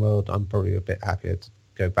 15 world, I'm probably a bit happier to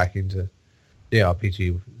go back into the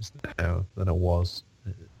RPG now than it was.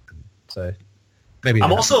 So maybe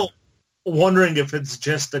I'm also wondering if it's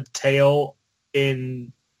just a tale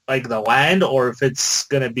in like the land, or if it's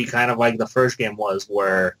going to be kind of like the first game was,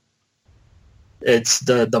 where it's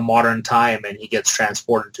the modern time and he gets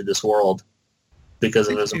transported to this world because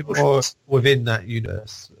of his emotions. More within that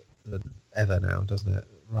universe than ever now, doesn't it?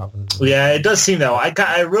 Rather than yeah, it does seem that way.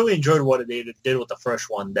 I really enjoyed what they did with the first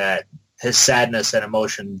one, that his sadness and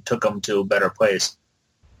emotion took him to a better place,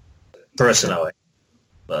 personally.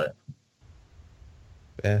 But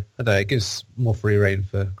yeah, I don't know, it gives more free reign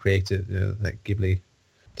for creative, like Ghibli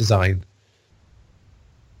design.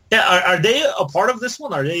 yeah, are they a part of this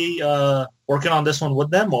one? Are they working on this one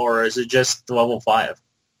with them, or is it just level 5?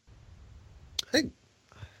 I think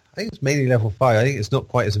it's mainly level 5. I think it's not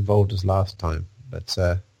quite as involved as last time, but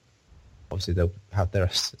obviously they'll have their,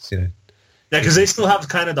 Yeah, because they still have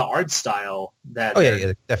kind of the art style that. Oh yeah,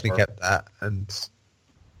 they definitely kept that, and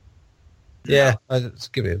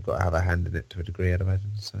Ghibli have got to have a hand in it to a degree, I'd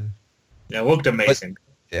imagine. So yeah, it looked amazing.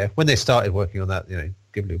 But, yeah, when they started working on that,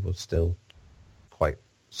 Ghibli was still quite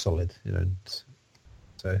solid, and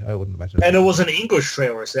so I wouldn't imagine. And it was an English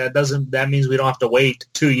trailer, so that means we don't have to wait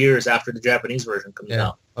 2 years after the Japanese version comes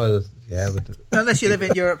out. Oh, yeah. Unless you live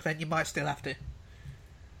in Europe, then you might still have to.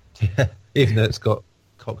 Yeah, even though it's got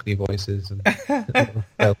Cockney voices and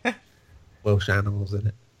Welsh animals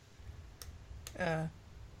in it.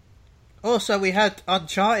 Also, we had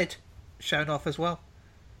Uncharted shown off as well.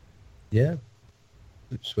 Yeah,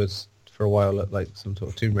 which was for a while looked like some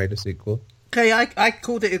sort of Tomb Raider sequel. Okay, I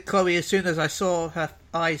called it Chloe as soon as I saw her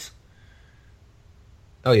eyes.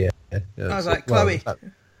 Oh yeah. I was like, Chloe.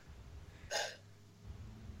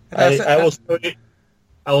 I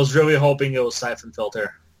was really hoping it was Siphon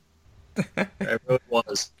Filter. I really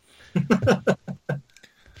was. But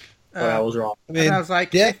I was wrong. And I was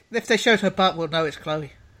like, if they showed her butt, we'll know it's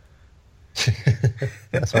Chloe.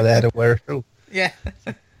 That's why they had to wear it all. Yeah.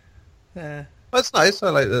 That's nice. I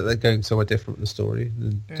like that they're going somewhere different with the story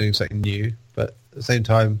and doing something new. But at the same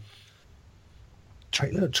time,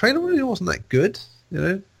 trailer really wasn't that good,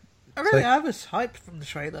 I was hyped from the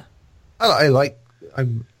trailer.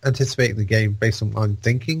 I'm anticipating the game based on what I'm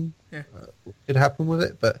thinking could happen with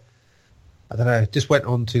it, but I don't know. It just went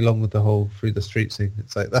on too long with the whole through the streets thing.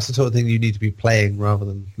 It's like that's the sort of thing you need to be playing rather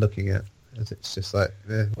than looking at. As it's just like,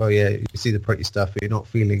 you see the pretty stuff, but you're not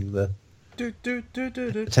feeling the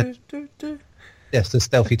yes, the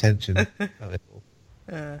stealthy tension of it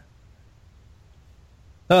all.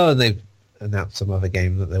 And they've announced some other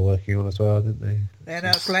game that they're working on as well, didn't they? They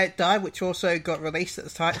announced Let It Die, which also got released at the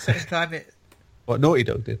same time. What Naughty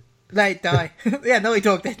Dog did? Let It Die. Yeah, Naughty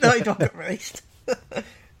Dog did. Naughty Dog got released.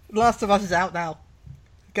 Last of Us is out now.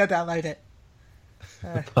 Go download it.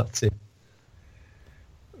 Part 2.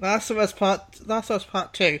 Last of Us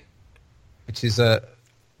Part 2. Which is a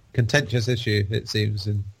contentious issue, it seems,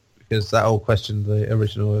 because that whole question, the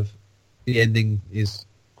original of the ending is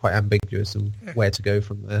quite ambiguous and where to go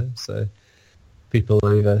from there. So people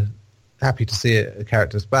are either happy to see a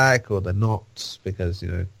character's back or they're not because,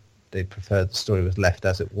 they prefer the story was left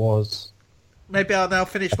as it was. Maybe I'll now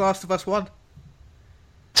finish Last of Us 1.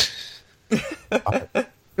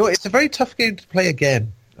 It's a very tough game to play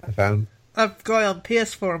again. I found. I've got it on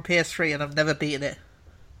PS4 and PS3, and I've never beaten it.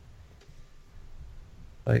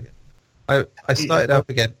 Like, I started up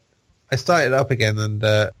again. I started up again, and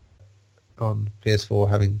on PS4,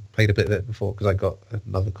 having played a bit of it before, because I got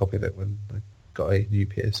another copy of it when I got a new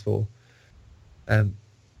PS4.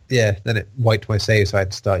 Yeah, then it wiped my save, so I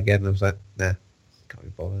had to start again. And I was like, nah, can't be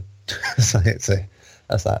bothered. So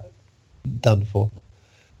that's that done for.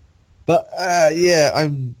 But yeah,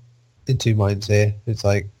 I'm in two minds here. It's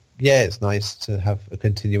like, yeah, it's nice to have a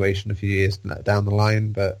continuation a few years down the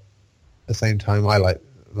line, but at the same time, I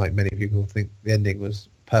like many people think the ending was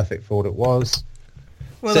perfect for what it was.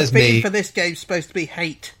 Well, the theme for this game's supposed to be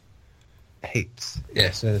hate. Hate,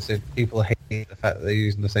 yes. So people hate the fact that they're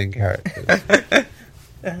using the same characters.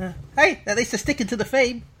 Hey, at least they're sticking to the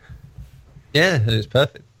theme. Yeah, and it's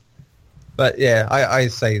perfect. But yeah, I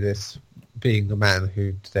say this being the man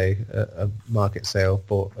who today at a market sale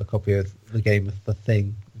bought a copy of the game The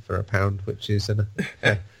Thing for £1, which is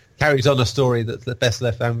carries on a story that's the best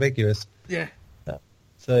left ambiguous. Yeah.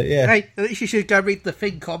 So yeah. Hey, at least you should go read the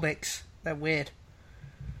Thing comics. They're weird.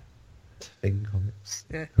 Thing comics.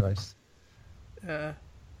 Yeah. Christ. Yeah.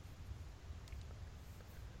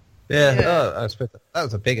 Oh, I suppose that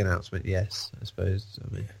was a big announcement. Yes, I suppose.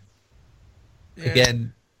 I mean,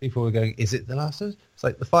 again, people were going, "Is it The Last of Us?" It's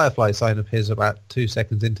like the Firefly sign appears about 2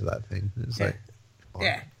 seconds into that thing. It's like,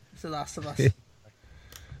 it's The Last of Us.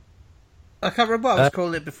 I can't remember what I was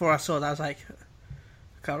calling it before I saw that. I was like,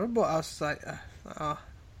 I can't remember what I was like.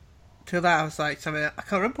 Till that, I was like, something. I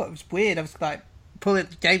can't remember what it was weird. I was like pulling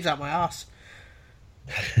games out my ass.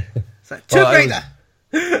 It's like Tomb Raider.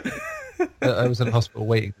 I was in a hospital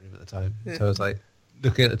waiting room at the time, so I was like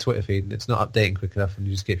looking at the Twitter feed, and it's not updating quick enough, and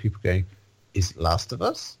you just get people going, "Is it Last of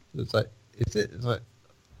Us?" It's like, is it? It's like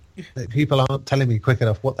people aren't telling me quick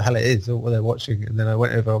enough what the hell it is or what they're watching, and then I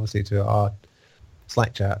went over obviously to our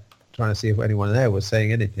Slack chat trying to see if anyone there was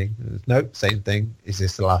saying anything. Nope, same thing. Is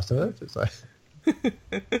this The Last of Us? It's like,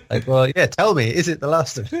 well, yeah, tell me, is it The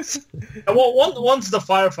Last of Us? Well, once the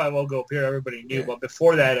Firefly logo appeared, everybody knew, but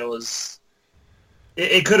before that,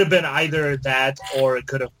 it could have been either that, or it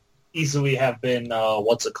could have easily have been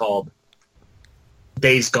what's it called?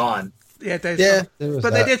 Days Gone. Yeah, Days Gone. But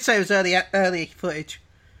that. They did say it was early footage.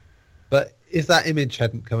 But if that image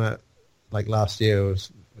hadn't come out like last year, it was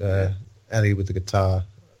Ellie with the guitar,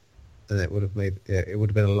 then it would have it would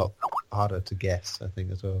have been a lot harder to guess, I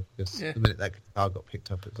think, as well. Because the minute that guitar got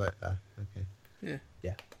picked up, it was like, okay,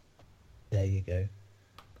 yeah, there you go.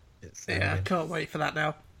 I can't wait for that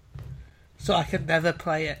now, so I can never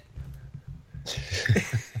play it.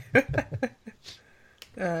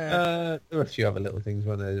 There were a few other little things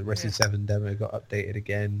when the Resident 7 demo got updated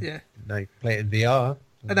again. Yeah. Now you can play it in VR.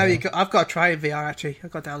 I know I've got to try in VR actually.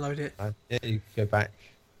 I've got to download it. Yeah, you can go back.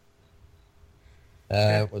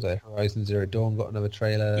 What was it? Horizon Zero Dawn got another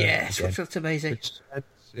trailer. Yes, which looks amazing.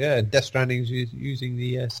 Death Stranding's using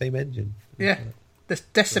the same engine. Yeah,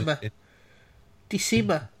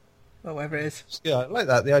 Decima, or whatever it is. Yeah, I like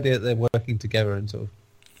that. The idea that they're working together and sort of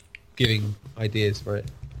giving ideas for it.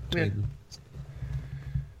 Great.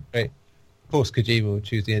 Of course, Kojima will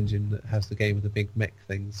choose the engine that has the game with the big mech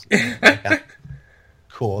things. Of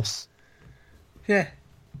course. Yeah,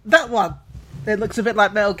 that one. It looks a bit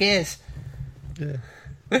like Metal Gears. Yeah.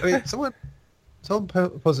 I mean, someone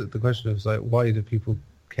posited the question of like, why do people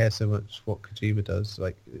care so much what Kojima does?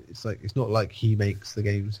 Like, it's not like he makes the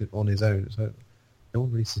games on his own. It's like no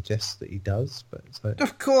one really suggests that he does, but it's like,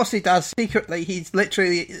 of course he does. Secretly, he's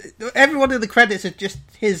literally everyone in the credits are just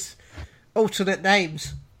his alternate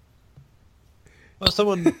names. Well,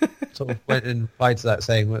 someone sort of went and replied to that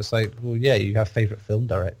saying, well, it's like, well, yeah, you have favourite film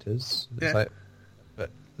directors. It's like,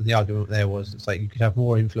 but the argument there was, it's like you could have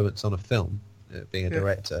more influence on a film being a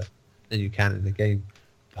director than you can in a game.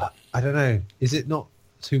 But I don't know, is it not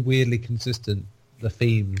too weirdly consistent, the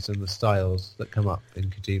themes and the styles that come up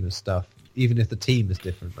in Kojima's stuff, even if the team is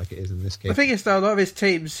different like it is in this case? The thing is, though, a lot of his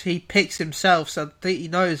teams he picks himself, so he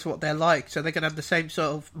knows what they're like, so they're going to have the same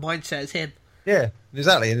sort of mindset as him. Yeah,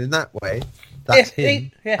 exactly, and in that way, that's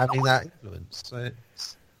him having that influence. So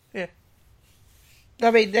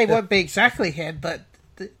I mean, they won't be exactly him, but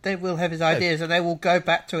they will have his ideas, and they will go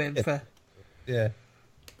back to him for... Yeah.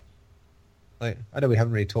 Like, I know we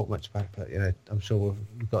haven't really talked much about it, but, you know, I'm sure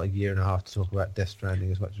we've got a year and a half to talk about Death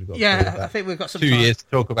Stranding as much as we've got to talk about. I think we've got some 2 time. years to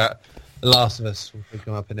talk about The Last of Us, will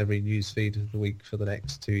come up in every news feed of the week for the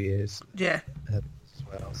next 2 years. Yeah. As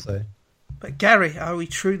well, so... But Gary, are we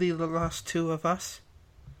truly the last two of us?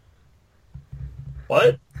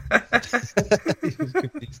 What?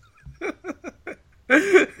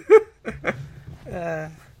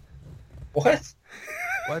 What?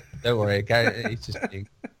 What? Don't worry, Gary. He's just being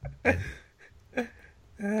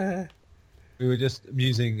We were just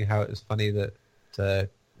musing how it was funny that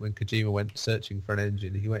when Kojima went searching for an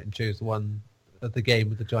engine, he went and chose the one of the game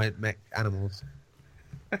with the giant mech animals.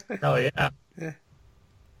 Oh yeah. Yeah.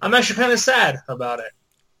 I'm actually kind of sad about it.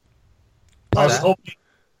 What's that?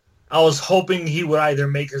 I was hoping he would either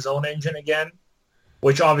make his own engine again,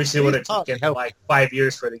 which obviously would have taken like 5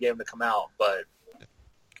 years for the game to come out, but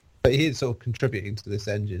he is sort of contributing to this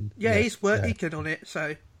engine. Yeah, he's working on it,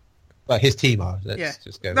 so... Well, his team are. Let's Yeah.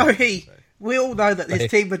 just go. No, with he. it, so. We all know that his He.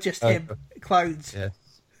 team are just him, clones. Yeah.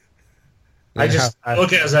 I just Yeah.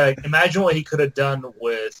 look at it as like, imagine what he could have done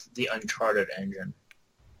with the Uncharted engine.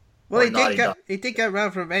 Well, Or he Naughty did Dog. go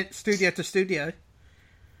around from studio to studio.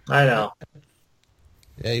 I know.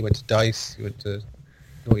 Yeah, he went to DICE. He went to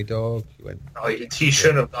Naughty Dog. He went. Oh, he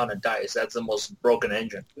shouldn't have gone to DICE. That's the most broken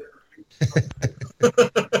engine.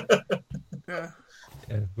 Yeah.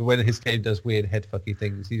 Yeah, but when his game does weird headfucky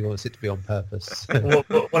things, he wants it to be on purpose.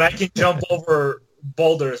 When I can jump over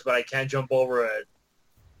boulders, but I can't jump over a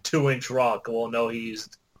 2-inch rock, well, no, he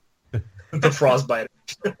used the frostbite.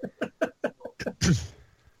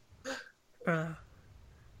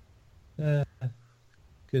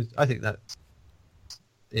 Because I think that's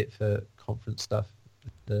it for conference stuff.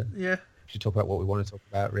 We Yeah. should talk about what we want to talk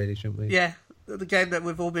about, really, shouldn't we? Yeah. The game that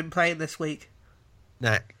we've all been playing this week.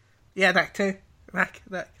 Knack. Yeah, Knack 2. Knack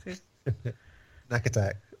 2. Knack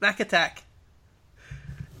Attack. Knack Attack.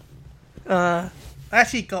 I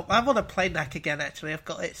want to play Knack again, actually. I've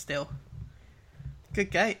got it still.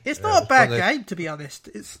 Good game. It's not a bad game, to be honest.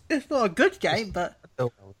 It's not a good game, but...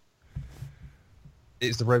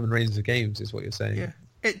 It's the Roman Reigns of games, is what you're saying. Yeah.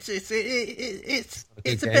 It's a Good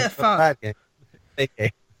bit game, of not a fun. bad game. Big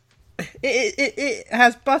game. It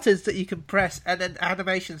has buttons that you can press and then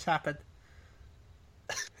animations happen.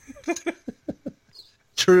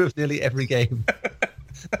 True of nearly every game.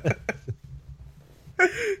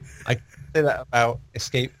 I can say that about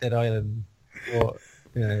Escape Dead Island or,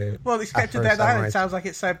 Well, Escape to Afro Dead Samurai. Island sounds like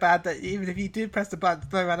it's so bad that even if you do press the button,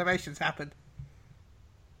 no animations happen.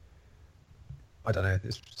 I don't know.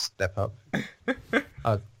 It's just a step up.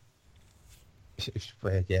 Yeah,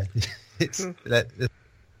 it's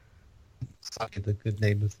sucking the good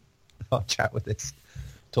name of our chat with this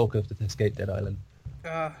talk of the Escape Dead Island.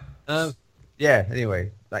 Yeah.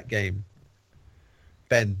 Anyway, that game.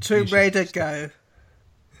 Ben. Tomb Raider Go.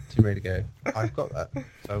 Tomb Raider Go. I've got that,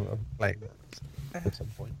 so I'm playing that at some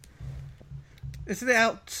point. Isn't it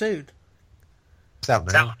out soon? It's out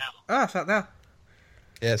It's now. out now. Oh, it's out now.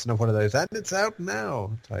 Yeah, it's not one of those, and it's out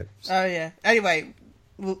now types. Oh, yeah. Anyway,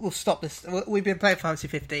 we'll stop this. We've been playing Fantasy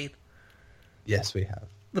 15. Yes, we have.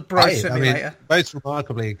 The Bro I mean, Simulator. most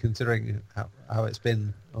remarkably, considering how it's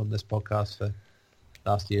been on this podcast for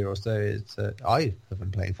last year or so, is I have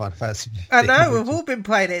been playing Final Fantasy 15. I know, we've all been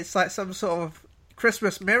playing it. It's like some sort of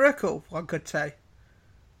Christmas miracle, one could say.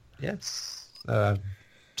 Yes.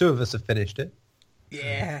 Two of us have finished it.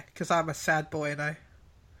 Yeah, because I'm a sad boy now.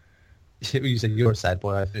 You said you're a sad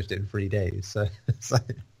boy. I finished it in 3 days. So, it's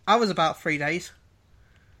like, I was about 3 days.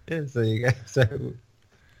 yeah, so you go. So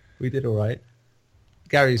we did all right.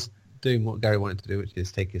 Gary's doing what Gary wanted to do, which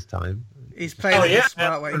is take his time. He's playing it the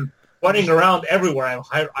smart way. Running around everywhere.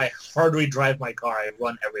 I hardly drive my car. I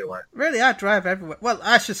run everywhere. Really, I drive everywhere. Well,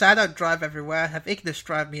 I should say I don't drive everywhere. I have Ignis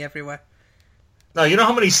drive me everywhere. No, you know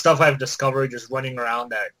how many stuff I've discovered just running around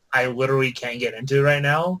that I literally can't get into right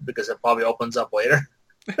now because it probably opens up later?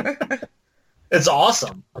 It's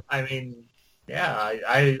awesome. I mean, yeah,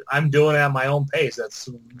 I'm doing it at my own pace. That's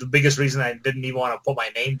the biggest reason I didn't even want to put my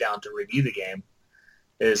name down to review the game,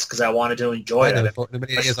 is because I wanted to enjoy I it. never thought in a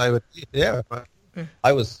million years I would. Yeah,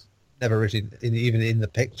 I was never really even in the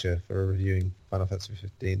picture for reviewing Final Fantasy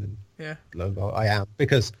 15, and Yeah. lo and behold, I am,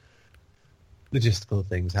 because logistical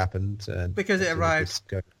things happened. And Because it so we arrived. just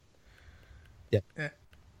go- Yeah. Yeah.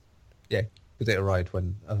 Yeah, because it arrived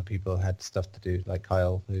when other people had stuff to do, like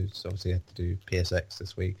Kyle, who's obviously had to do PSX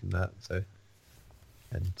this week and that. So,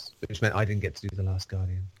 and which meant I didn't get to do The Last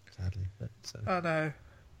Guardian, sadly. But Oh, no.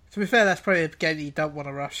 To be fair, that's probably a game you don't want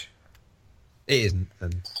to rush. it isn't,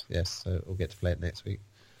 and yes, so we'll get to play it next week.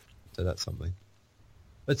 So that's something.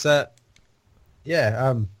 But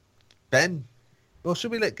Ben. Well,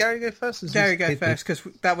 should we let Gary go first? Gary, go first, because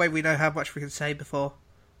that way we know how much we can say before.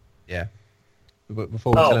 Yeah. But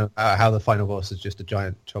before we tell him how the final boss is just a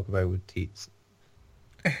giant chocobo with teats.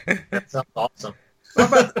 That sounds awesome.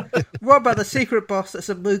 What about the secret boss that's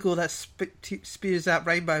a Moogle that spews out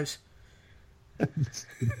rainbows?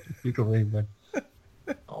 You can rainbow.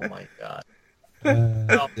 Oh my god.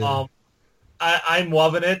 I'm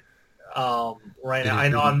loving it right now. I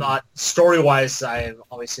know I'm not story-wise. I'm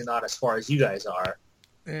obviously not as far as you guys are,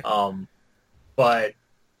 Yeah. But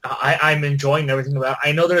I'm enjoying everything about it.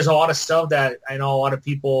 I know there's a lot of stuff that I know a lot of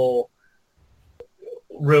people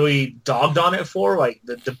really dogged on it for, like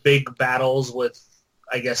the big battles with,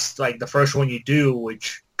 I guess, like the first one you do,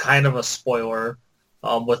 which kind of a spoiler,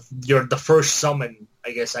 with the first summon,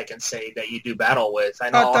 I guess I can say, that you do battle with. I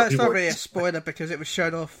know a lot of That's people not really a spoiler because it was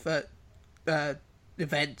shown off at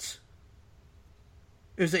events.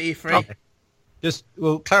 It was at E3. Okay. Just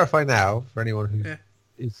we'll clarify now for anyone who Yeah.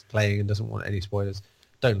 is playing and doesn't want any spoilers.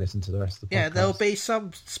 Don't listen to the rest of the podcast. Yeah, there'll be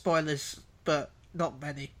some spoilers, but not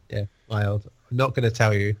many. Yeah, mild. I'm not going to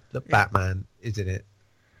tell you that Batman is in it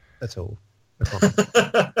at all. I promise.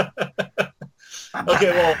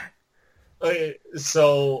 Okay,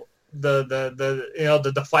 so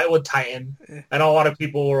the fight with Titan, I know a lot of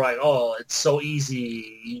people were like, "Oh, it's so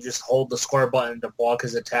easy. You just hold the square button to block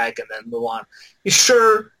his attack and then move on."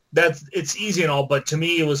 Sure, it's easy and all, but to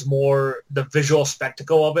me, it was more the visual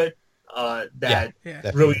spectacle of it that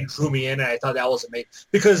Yeah. really drew me in, and I thought that was amazing.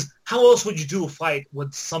 Because how else would you do a fight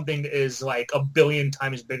with something that is like 1 billion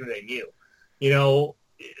times bigger than you? You know,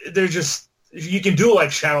 they're just, you can do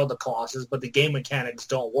like Shadow of the Colossus, but the game mechanics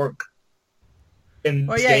don't work in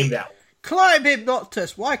the game that way. Climb him,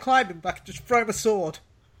 Noctis. Why climb him? I can just throw him a sword.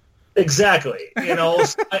 Exactly. You know,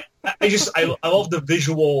 so I love the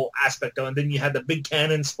visual aspect of it. And then you had the big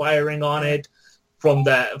cannons firing on it from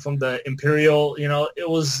the Imperial. You know, it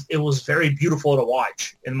was very beautiful to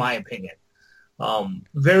watch, in my opinion.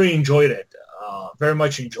 Very enjoyed it. Very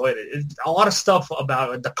much enjoyed it. A lot of stuff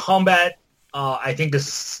about it. The combat. I think this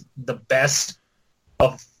is the best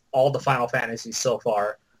of all the Final Fantasies so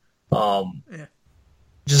far.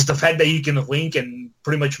 Just the fact that you can link and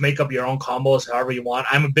pretty much make up your own combos however you want.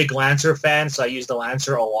 I'm a big Lancer fan, so I use the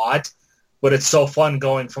Lancer a lot. But it's so fun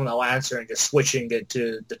going from the Lancer and just switching it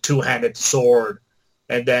to the two-handed sword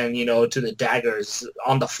and then, you know, to the daggers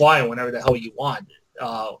on the fly whenever the hell you want.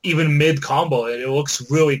 Even mid-combo, it looks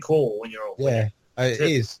really cool when you're... Yeah, it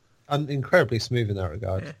is incredibly smooth in that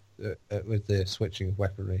regard with the switching of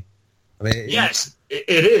weaponry. I mean, yes, it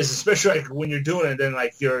is, especially like when you're doing it, then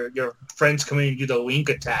like your friends come in and do the link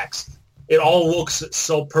attacks. It all looks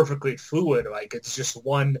so perfectly fluid, like it's just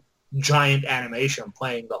one giant animation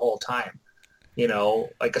playing the whole time. You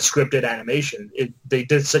know, like a scripted animation. They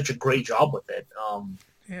did such a great job with it.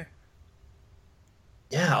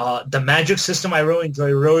 The magic system I really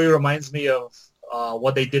enjoy. Really reminds me of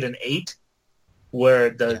what they did in 8,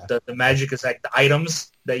 where the magic is like the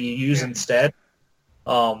items that you use instead.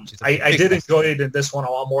 I did enjoy it in this one a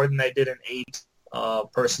lot more than I did in 8,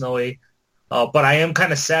 personally. But I am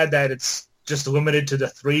kind of sad that it's just limited to the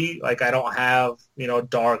 3. Like, I don't have, you know,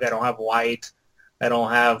 dark. I don't have light. I don't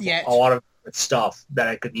have a lot of stuff that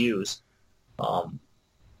I could use.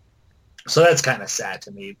 So that's kind of sad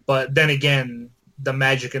to me. But then again, the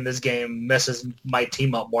magic in this game messes my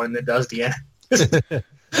team up more than it does the end.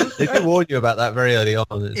 They do warn you about that very early on.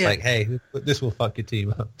 It's like, hey, this will fuck your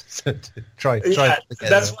team up. So try.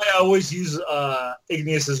 That's why I always use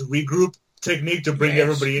Igneous's regroup technique to bring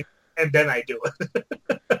everybody in, and then I do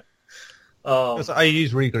it. So I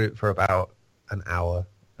used regroup for about an hour,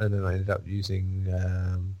 and then I ended up using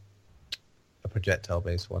a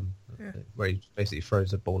projectile-based one, where he basically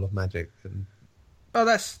throws a ball of magic. And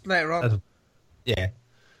that's later on.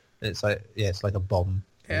 It's like a bomb.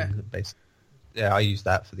 Basically. Yeah, I use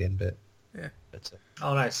that for the end bit. Yeah.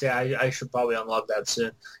 Oh, nice. Yeah, I should probably unlock that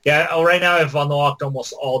soon. Yeah, right now I've unlocked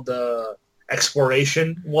almost all the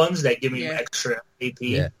exploration ones that give me extra AP.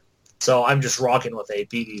 Yeah. So I'm just rocking with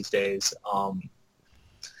AP these days.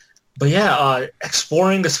 But yeah,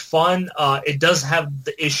 exploring is fun. It does have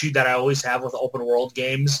the issue that I always have with open world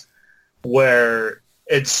games, where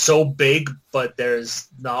it's so big, but there's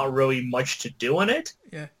not really much to do in it.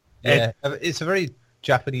 Yeah, it's a very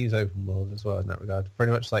Japanese open world as well in that regard.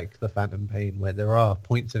 Pretty much like the Phantom Pain, where there are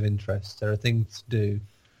points of interest, there are things to do,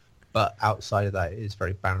 but outside of that, it is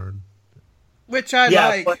very barren. Which I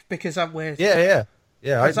like because I'm weird. Yeah.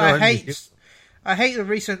 I hate the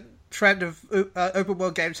recent trend of open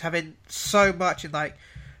world games having so much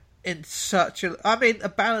in such a. I mean, a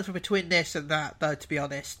balance between this and that, though, to be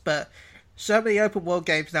honest. But so many open world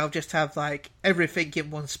games now just have like everything in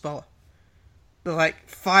one spot. They're like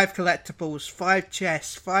 5 collectibles, 5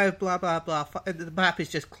 chests, 5 blah blah blah, and the map is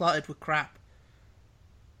just cluttered with crap.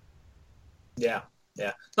 Yeah.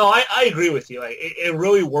 No, I agree with you. Like, it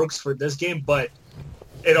really works for this game, but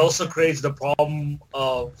it also creates the problem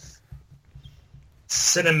of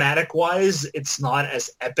cinematic-wise, it's not as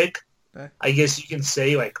epic. I guess you can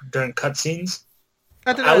say, like, during cutscenes.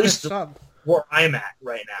 I don't know. At least where I'm at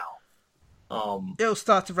right now. It'll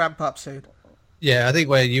start to ramp up soon. Yeah, I think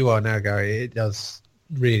where you are now, Gary, it does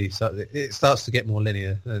really it starts to get more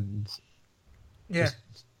linear and Yeah.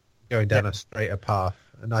 just going down a straighter path.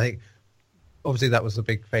 And I think obviously that was the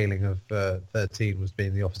big failing of 13 was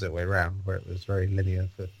being the opposite way around, where it was very linear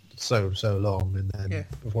for so long, and then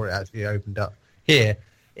before it actually opened up. Here,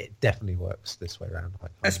 it definitely works this way around.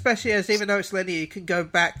 Especially as even though it's linear, you can go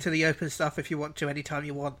back to the open stuff if you want to anytime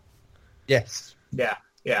you want. Yes. Yeah.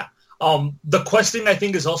 The questing I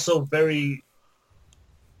think is also very.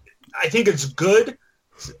 I think it's good.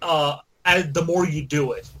 As the more you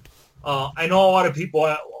do it, I know a lot of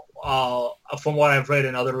people. From what I've read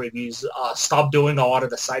in other reviews, stop doing a lot of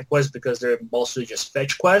the side quests because they're mostly just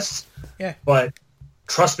fetch quests. Yeah. But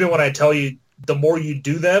trust me when I tell you, the more you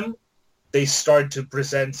do them, they start to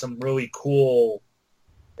present some really cool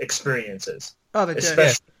experiences. Oh, they do.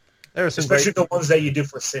 Especially, There are some especially great... the ones that you do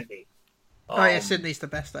for Cindy. Oh, yeah, Sydney's the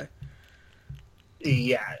best, though.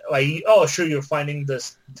 Yeah, like, sure, you're finding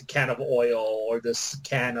this can of oil or this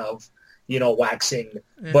can of, waxing,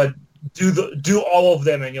 but do all of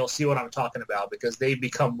them and you'll see what I'm talking about because they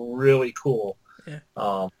become really cool. Yeah.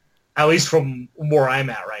 At least from where I'm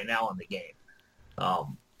at right now in the game.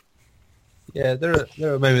 Yeah, there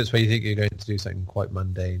are moments where you think you're going to do something quite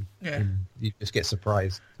mundane, Yeah. and you just get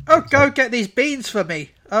surprised. Oh, go get these beans for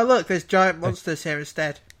me. Oh, look, there's giant monsters here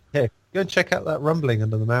instead. Yeah, go and check out that rumbling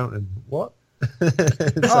under the mountain. What?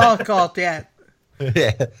 Oh, God, yeah.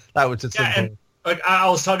 Yeah, that was just Yeah, simple. and I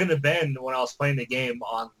was talking to Ben when I was playing the game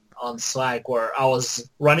on Slack where I was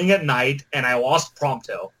running at night and I lost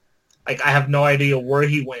Prompto. Like, I have no idea where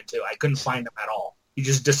he went to. I couldn't find him at all. He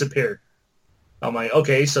just disappeared. I'm like,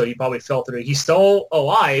 okay, so he probably fell through. He's still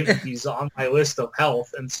alive. He's on my list of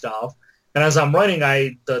health and stuff. And as I'm running,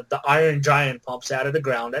 the Iron Giant pops out of the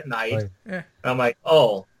ground at night. Right. Yeah. And I'm like,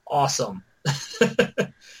 oh, awesome.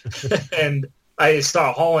 And I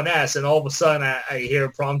start hauling ass, and all of a sudden I hear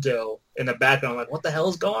Prompto in the background. I'm like, what the hell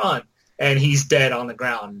is going on? And he's dead on the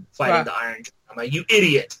ground fighting the Iron Giant. I'm like, you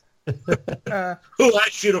idiot. Who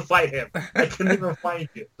asked you to fight him? I couldn't even find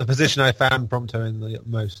you. The position I found Prompto in the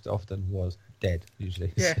most often was dead,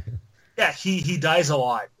 usually. Yeah. Yeah, he dies a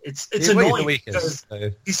lot. It's He's annoying the weakest,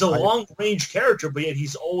 because he's a long-range character, but yet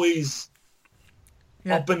he's always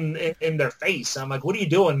up in their face. I'm like, what are you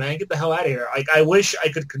doing, man? Get the hell out of here. Like, I wish I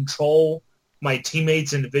could control my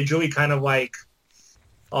teammates individually, kind of like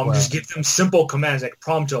just give them simple commands like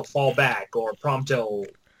Prompto, fall back, or Prompto,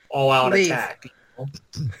 all-out attack.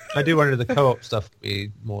 I do wonder the co-op stuff would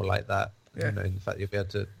be more like that. Yeah. In the fact you'll be able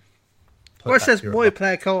to... Well, it says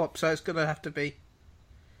multiplayer co-op, so it's going to have to be.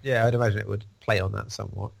 Yeah, I'd imagine it would play on that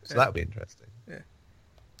somewhat. So that would be interesting. Yeah.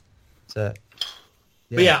 So,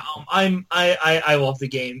 But yeah, I love the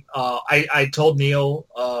game. I told Neil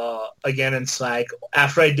again in Slack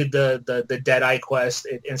after I did the Deadeye quest,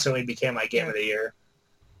 it instantly became my game of the year.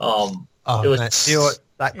 It was, man, you know what?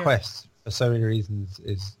 That quest for so many reasons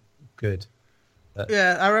is good.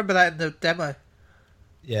 Yeah, I remember that in the demo.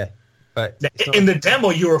 Yeah, but in the demo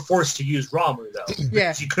you were forced to use Ramu though.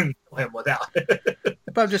 Yeah, you couldn't kill him without.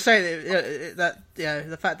 But I'm just saying that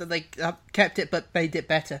the fact that they kept it but made it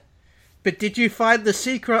better. But did you find the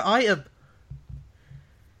secret item?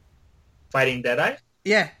 Fighting Deadeye?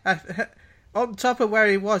 Yeah. On top of where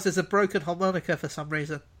he was, there's a broken harmonica for some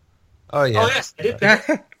reason. Oh, yeah. Oh, yes, I did.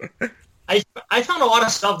 I found a lot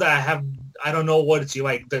of stuff that I don't know what it's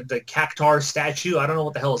like. The Cactar statue, I don't know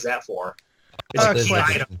what the hell is that for. It's a key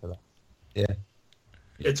item. For that. Yeah.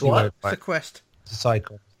 It's what? It's a quest. It's a side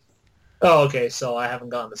quest. Oh, okay, so I haven't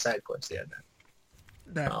gotten the side quest yet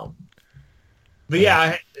then. No. But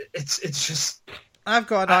yeah, it's just... I've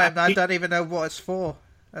got an item that I don't even know what it's for,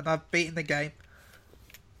 and I've beaten the game.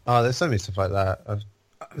 Oh, there's so many stuff like that.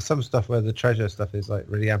 There's some stuff where the treasure stuff is like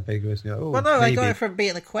really ambiguous. You know, Well, no, I got it from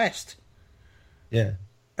beating the quest. Yeah.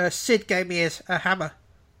 Sid gave me a hammer.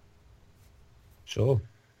 Sure.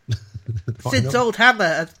 Sid's old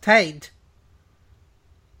hammer obtained.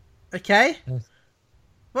 Okay? Yes.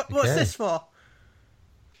 What's this for?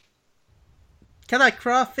 Can I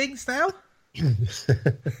craft things now?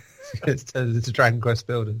 It's a Dragon Quest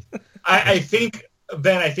Builders. I think,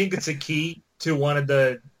 Ben, it's a key to one of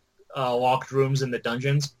the locked rooms in the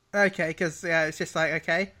dungeons. Okay, because it's just like,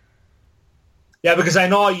 okay. Yeah, because I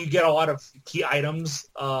know you get a lot of key items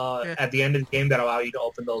at the end of the game that allow you to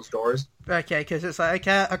open those doors. Okay, because it's like,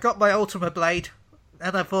 okay, I got my Ultima Blade,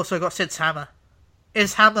 and I've also got Sid's hammer.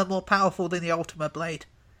 Is hammer more powerful than the Ultima Blade?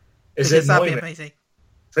 Is it that'd be Neumann? amazing.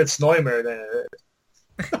 If it's Neumann, then it is.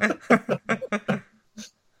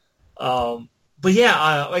 But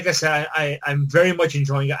yeah, like I said, I'm very much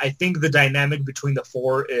enjoying it. I think the dynamic between the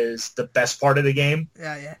four is the best part of the game.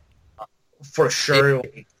 Yeah. For sure.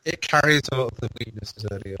 It carries a lot of the weaknesses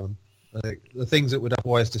early on. Like, the things that would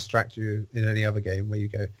otherwise distract you in any other game where you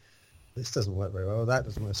go, this doesn't work very well, that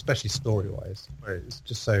doesn't work, especially story-wise, where it's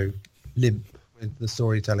just so limp with the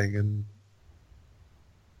storytelling. And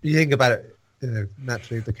you think about it,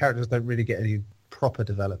 naturally, the characters don't really get any proper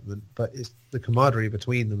development, but it's the camaraderie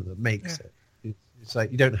between them that makes it. It's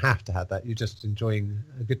like you don't have to have that. You're just enjoying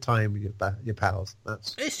a good time with your pals.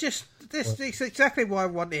 It's exactly what I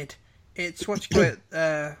wanted. It's what you call it.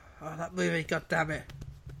 That movie. God damn it!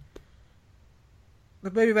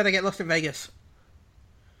 The movie where they get lost in Vegas.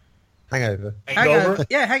 Hangover.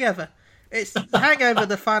 Yeah, Hangover. It's Hangover,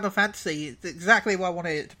 the Final Fantasy. It's exactly what I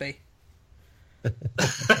wanted it to be.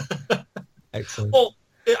 Excellent. Well,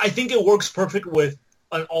 I think it works perfect with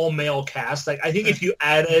an all-male cast. Like, I think if you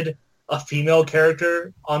added a female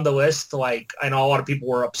character on the list, like, I know a lot of people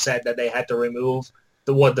were upset that they had to remove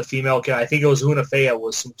the female character. I think it was Hunafea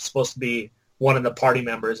was supposed to be one of the party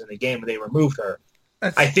members in the game, and they removed her.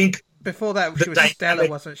 I think before that she was Stella,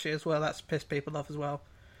 wasn't she, as well? That's pissed people off as well.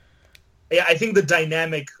 Yeah, I think the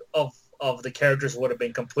dynamic of the characters would have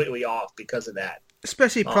been completely off because of that.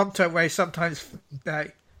 Especially Prompto, where he sometimes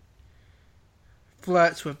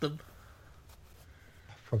flirts with them.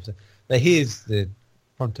 Pronto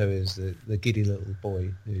is the giddy little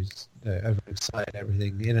boy who's overexcited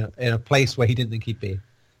everything in a place where he didn't think he'd be,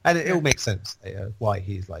 and it all makes sense why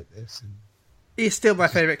he's like this. And he's still my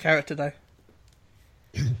favourite character, though.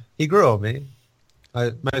 He grew on me.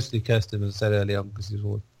 I mostly cursed him, as I said early on, because he was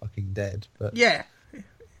all fucking dead. But yeah.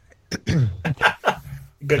 Good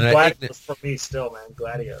Gladius for me still, man.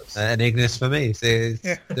 Gladius. And Ignis for me. So it's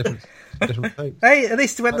different folks. Hey, at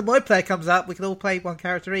least when the multiplayer comes up, we can all play one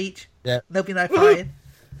character each. Yeah. There'll be no fighting.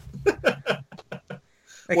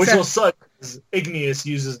 Which will suck, because Igneous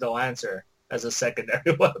uses the Lancer as a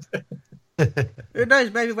secondary weapon. Who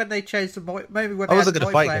knows, maybe when they change the maybe when I wasn't going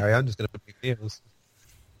to fight, Gary. I'm just going to put heals.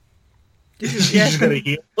 You're just going to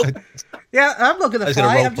heal? Yeah, I'm not going to fight.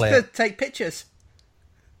 I'm just going to take pictures.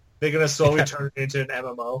 They're going to slowly turn it into an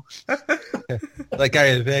MMO. Like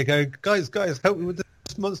Gary there going, guys, help me with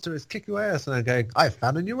this monster. It's kicking my ass. And I'm going, I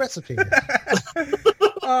found a new recipe.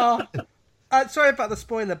 Sorry about the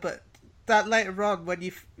spoiler, but that later on when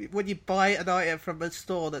you buy an item from a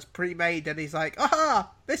store that's pre-made and he's like, aha,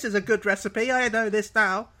 this is a good recipe. I know this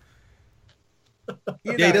now.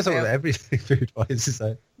 He does it with everything food-wise.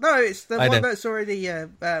 So. No, it's the one that's already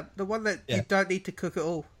the one that you don't need to cook at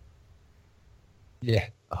all. Yeah.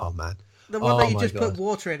 Oh man. The one that you just put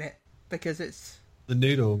water in it because it's the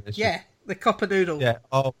noodle. Yeah, the copper noodle. Yeah.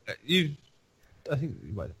 Oh, I think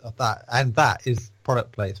you might that, that is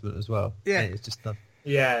product placement as well. Yeah. And it's just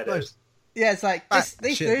yeah. It is. Yeah, it's like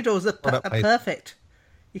these noodles are perfect.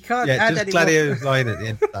 You can't add any more. Gladio's line at the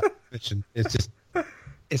end of that mission is just.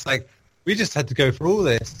 It's like we just had to go through all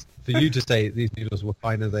this for you to say these noodles were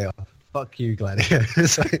fine as they are. Fuck you, Gladio.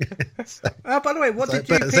 By the way, what did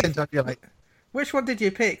you pick? At the same time, you're like, which one did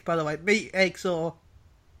you pick, by the way? Meat, eggs, or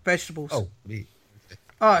vegetables? Oh, meat.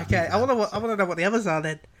 Oh, okay. I want to know what the others are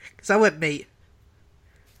then, because I went meat.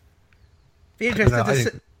 Be interested to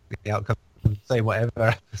see the outcome. Say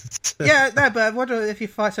whatever. Yeah, no, but I wonder if you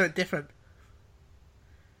find something different.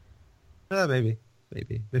 Maybe.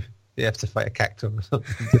 You have to fight a cactus or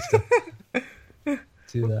something just to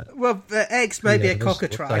do that. Well, eggs maybe a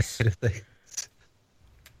cockatrice.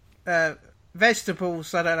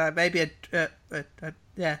 Vegetables, I don't know. Maybe a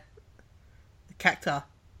cacti.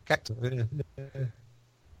 Cactus. Yeah.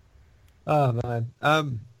 Oh man. I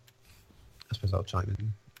suppose I'll chime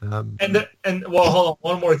in. And hold on,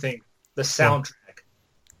 one more thing. The soundtrack.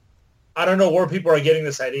 I don't know where people are getting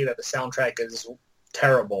this idea that the soundtrack is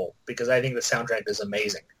terrible, because I think the soundtrack is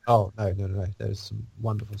amazing. Oh no! There's some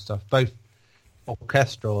wonderful stuff, both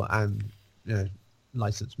orchestral and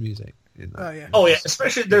licensed music. In that. Oh yeah.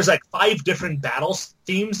 Especially there's like 5 different battle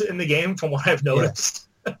themes in the game, from what I've noticed.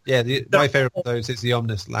 Yeah, my favorite of those is the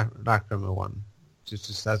Omnis Lacrima one. It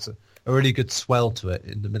just has a really good swell to it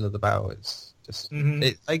in the middle of the battle. It's just,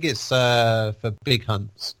 I think it's for big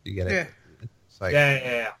hunts. You get it. Yeah. It's like,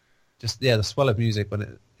 yeah. Just the swell of music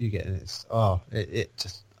when you get it. It's it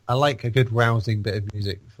just. I like a good rousing bit of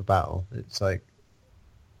music for battle. It's like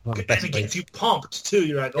one of the best. And it gets you pumped too.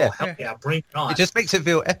 You're like, hell yeah, bring it on. It just makes it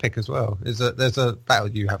feel epic as well. There's a battle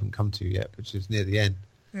you haven't come to yet, which is near the end.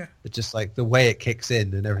 Yeah. It's just like the way it kicks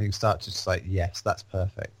in and everything starts. Just like, yes, that's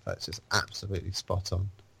perfect. That's just absolutely spot on.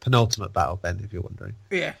 Penultimate battle, Ben, if you're wondering.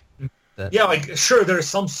 Yeah. Yeah, like sure, there's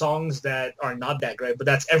some songs that are not that great, but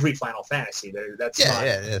that's every Final Fantasy. That's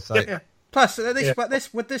It's like, Plus,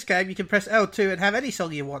 with this game, you can press L2 and have any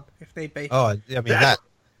song you want if need be. Oh, I mean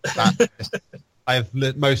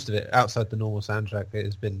most of it outside the normal soundtrack. It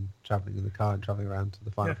has been traveling in the car and traveling around to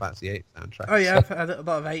the Final Fantasy VIII soundtrack. Oh yeah, I've had a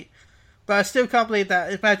lot of 8, but I still can't believe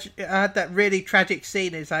that. Imagine I had that really tragic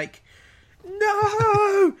scene. It's like,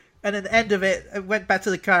 no, and at the end of it, I went back to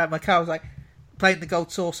the car, and my car was like playing the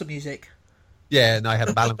Gold Saucer music. Yeah, and I had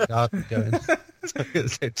a Balan Garden going. It's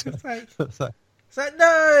like,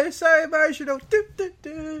 no, it's so emotional. Do, do,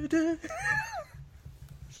 do, do.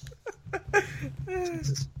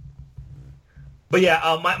 But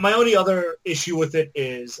yeah, my only other issue with it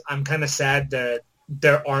is I'm kind of sad that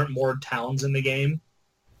there aren't more towns in the game.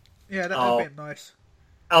 Yeah, that would have been nice.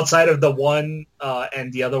 Outside of the one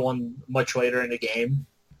and the other one much later in the game.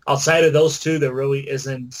 Outside of those two, there really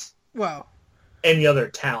isn't any other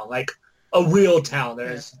town. Like a real town.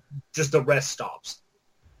 There's just the rest stops.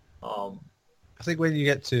 I think when you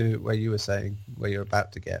get to where you were saying, where you're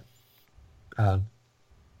about to get,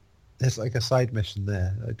 there's like a side mission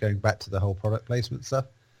there, going back to the whole product placement stuff,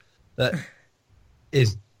 that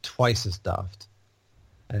is twice as daft.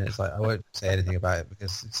 And it's like, I won't say anything about it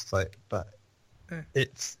because it's like, but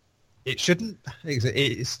it shouldn't.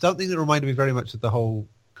 It's something that reminded me very much of the whole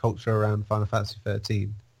culture around Final Fantasy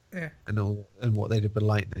 13 and what they did with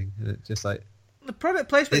Lightning. And it's just like, the product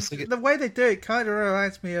placement, the way they do it kind of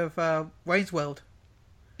reminds me of Wayne's World.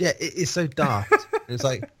 Yeah, it's so daft. It's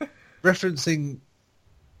like referencing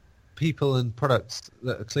people and products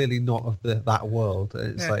that are clearly not of that world.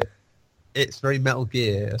 It's like, it's very Metal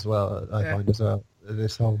Gear as well, I find as well.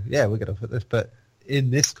 This whole, we're going to put this, but in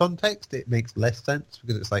this context, it makes less sense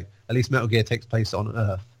because it's like, at least Metal Gear takes place on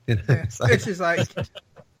Earth. You know? Yeah. Like, this is like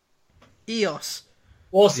EOS.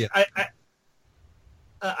 Well,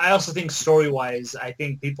 I also think story-wise, I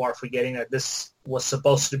think people are forgetting that this was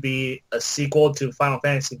supposed to be a sequel to Final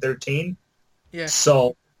Fantasy 13. Yeah.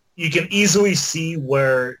 So you can easily see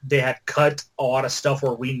where they had cut a lot of stuff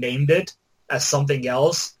or renamed it as something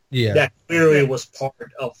else that clearly was part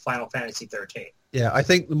of Final Fantasy 13. Yeah, I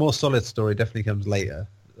think the more solid story definitely comes later.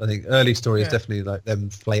 I think early story is definitely like them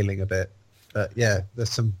flailing a bit. But yeah,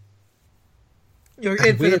 there's some... You're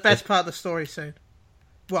in for the best part of the story soon.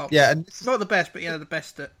 Well, and not the best, but the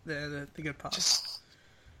best, the good part.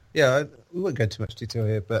 We won't go into much detail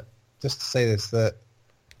here, but just to say this, that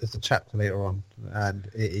there's a chapter later on, and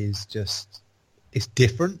it is just, it's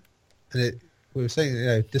different. And we were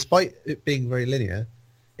saying, despite it being very linear,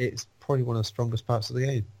 it's probably one of the strongest parts of the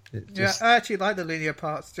game. I actually like the linear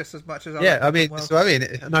parts just as much as I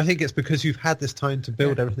and I think it's because you've had this time to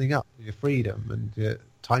build everything up, your freedom and your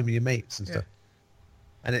time with your mates and stuff.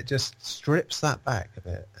 And it just strips that back a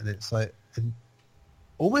bit, and it's like, and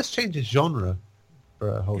almost changes genre for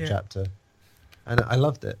a whole chapter, and I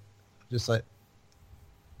loved it. Just like,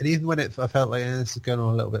 and even when I felt like this is going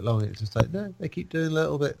on a little bit long, it's just like, no, they keep doing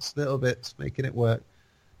little bits, making it work.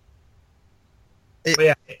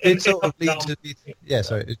 It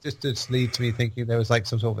just lead to me thinking there was like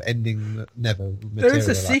some sort of ending that never materialized. There is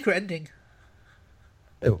a secret ending.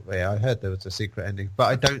 Oh, yeah, I heard there was a secret ending, but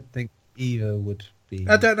I don't think either would be...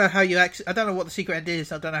 I don't know how you access... I don't know what the secret ending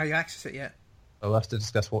is. I don't know how you access it yet. We'll have to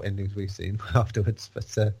discuss what endings we've seen afterwards, but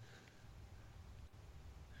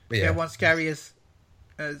once Gary has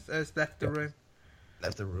left the room.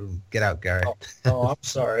 Left the room. Get out, Gary. Oh, I'm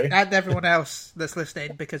sorry. And everyone else that's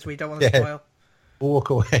listening, because we don't want to spoil.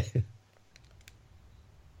 Walk away.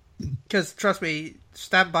 Because trust me,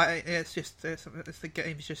 stand by. It's the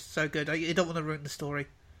game is just so good. You don't want to ruin the story.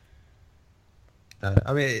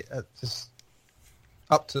 I mean, just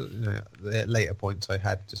up to the later points, I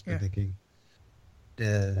had just been thinking,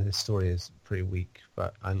 the story is pretty weak,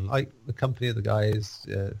 but I like the company of the guys.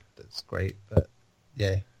 That's great, but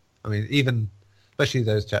I mean, even especially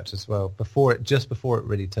those chapters as well. Before it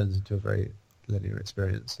really turns into a very linear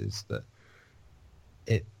experience, is that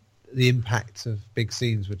the impact of big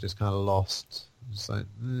scenes were just kind of lost. It's like,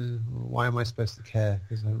 why am I supposed to care?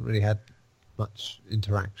 Because I haven't really had much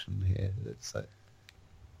interaction here. It's like,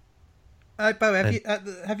 Bo,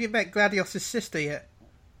 have you met Gladios' sister yet,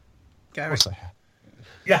 Gary? Of course I have.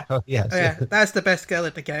 Yeah. Oh, yes. Oh, yeah, that's the best girl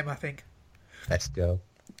in the game, I think. Best girl.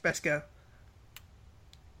 Best girl.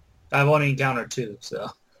 I've only encountered 2, so.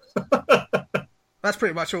 That's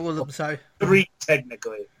pretty much all of them, so. 3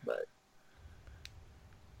 technically, but.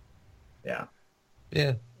 Yeah.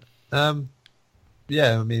 Yeah. I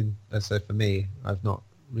mean, let's say for me, I've not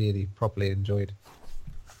really properly enjoyed...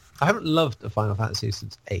 I haven't loved a Final Fantasy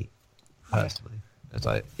since 8, personally. It's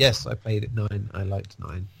like, yes, I played it 9, I liked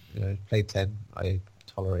 9. Played 10, I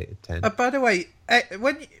tolerated 10. By the way, I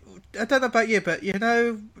don't know about you, but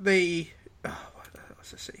the...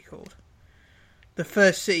 what's the city called? The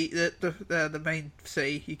first city, the main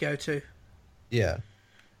city you go to. Yeah.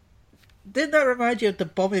 Didn't that remind you of the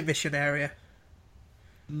bombing mission area?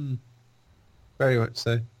 Very much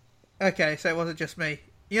so. Okay, so it wasn't just me.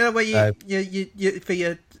 You know where you for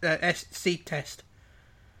your SC test.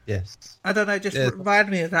 Yes. I don't know, just remind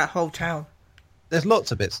me of that whole town. There's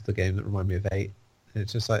lots of bits of the game that remind me of 8.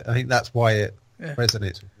 It's just like, I think that's why it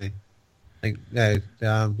resonates with me. I think,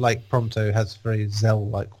 like Prompto has very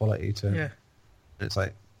Zell-like quality to it. Yeah. And it's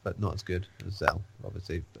like, but not as good as Zell,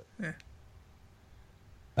 obviously. But. Yeah.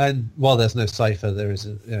 And while there's no Cypher, there is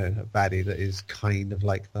a baddie that is kind of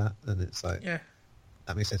like that, and it's like,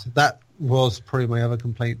 that makes sense. That was probably my other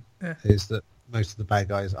complaint, is that most of the bad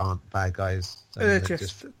guys aren't bad guys. So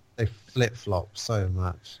they flip-flop so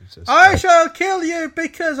much. It's just, I shall kill you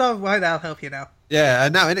because of... Well, I'll help you now. Yeah,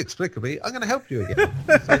 and now inexplicably, I'm going to help you again.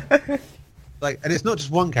 And it's not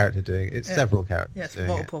just one character doing it, it's several characters it's doing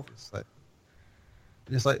multiple. it.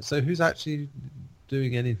 It's like, so who's actually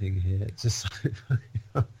doing anything here? It's just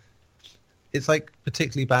it's like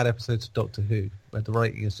particularly bad episodes of Doctor Who, where the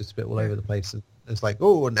writing is just a bit all over the place, and it's like,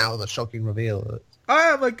 oh, now the shocking reveal. I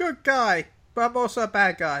am a good guy, but I'm also a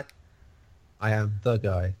bad guy. I am the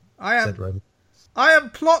guy, said Roman. I am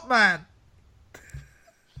Plot Man.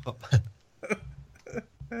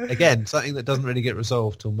 Again, something that doesn't really get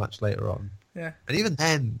resolved till much later on. Yeah. And even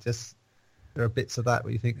then, just there are bits of that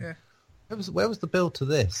where you think, where was the build to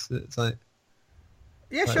this? It's like,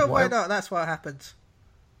 yeah, sure, why not? That's what happens.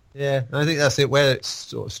 Yeah, and I think that's it, where it's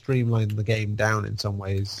sort of streamlined the game down in some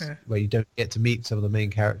ways, where you don't get to meet some of the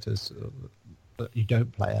main characters that you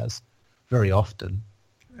don't play as very often.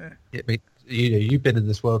 Yeah. You've been in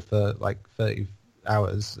this world for like 30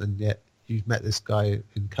 hours, and yet you've met this guy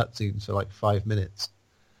in cutscenes for like 5 minutes.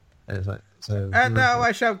 And it's like, so... And now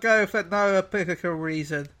I shall go for no particular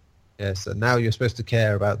reason. Yes, and now you're supposed to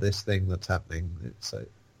care about this thing that's happening. So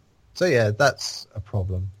yeah, that's a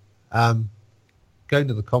problem. Going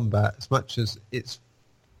to the combat, as much as it's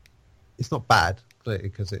not bad, clearly,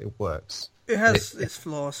 because it works. It has its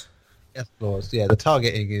flaws. Yes, flaws. Yeah, the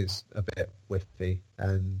targeting is a bit whiffy,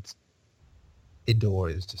 and indoor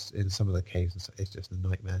is just, in some of the cases, it's just a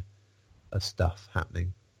nightmare of stuff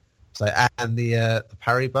happening. So, and the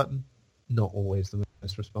parry button, not always the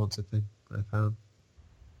most responsive thing I found.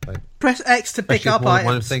 Like, press X to pick up items.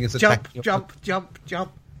 One thing is jump.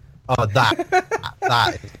 Oh,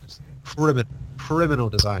 that is criminal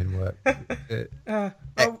design work. The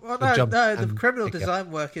criminal design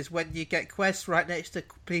work is when you get quests right next to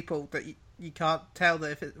people that you can't tell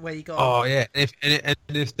where you got. Oh yeah, and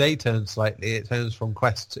if they turn slightly, it turns from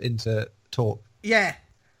quests into talk. Yeah.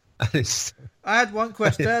 I had one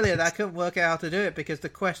quest earlier that I couldn't work out how to do it because the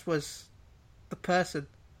quest was the person.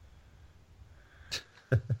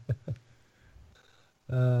 It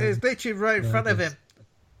was literally right in front of him,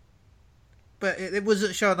 but it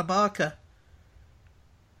wasn't showing a marker.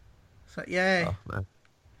 So yay! Oh, man.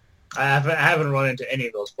 I haven't run into any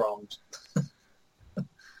of those problems.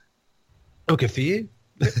 Okay, for you.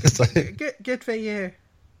 Good for you.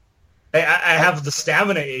 I have the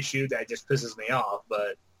stamina issue that just pisses me off,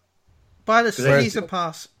 but buy the season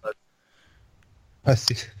pass. I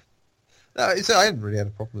see. No, I haven't really had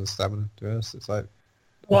a problem with stamina, to be honest. It's like,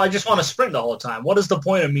 well, I just want to sprint the whole time. What is the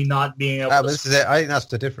point of me not being able to... This is it. I think that's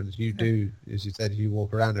the difference. You do, as you said, you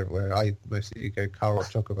walk around everywhere. I mostly go car or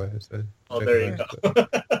chocobo. So there you go.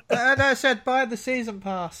 And I said buy the season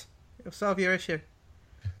pass. It'll solve your issue.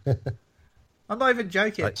 I'm not even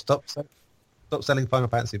joking. Right, stop selling Final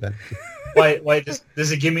Fantasy, Ben. Wait,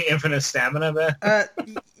 does it give me infinite stamina, Ben?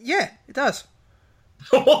 Yeah, it does.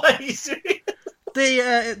 What? Are you serious?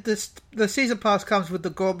 The season pass comes with the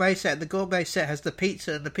gourmet set, and the gourmet set has the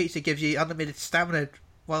pizza, and the pizza gives you unlimited stamina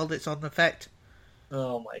while it's on effect.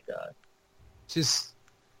 Oh my god! Just,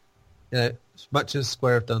 as much as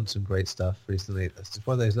Square have done some great stuff recently, that's just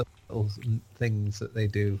one of those little things that they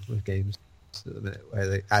do with games at the minute, where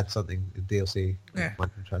they add something in DLC,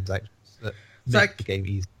 microtransactions that make the game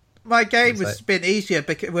easy. My game has been easier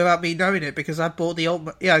without me knowing it because I bought the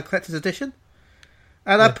collector's edition.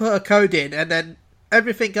 And I put a code in, and then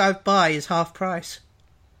everything I buy is half price.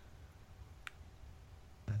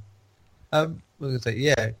 I was going to say,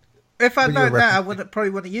 yeah. If I'd known that, I probably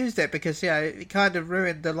wouldn't have used it because, it kind of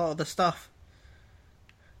ruined a lot of the stuff.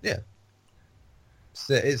 Yeah.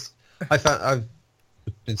 So I've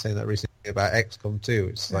been saying that recently about XCOM 2.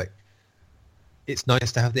 It's like, it's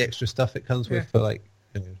nice to have the extra stuff it comes with for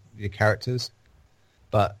your characters,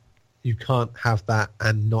 but you can't have that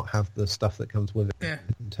and not have the stuff that comes with it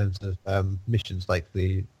in terms of missions, like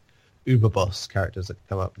the Uber boss characters that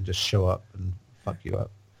come up and just show up and fuck you up.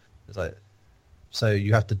 It's like, so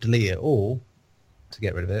you have to delete it all to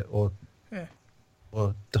get rid of it, or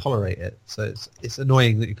or tolerate it. So it's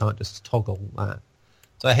annoying that you can't just toggle that.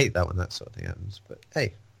 So I hate that when that sort of thing happens. But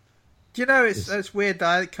hey, Do you know it's weird?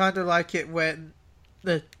 I kind of like it when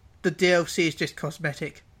the DLC is just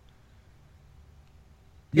cosmetic.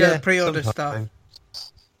 Yeah, pre-order stuff.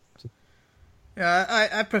 Yeah,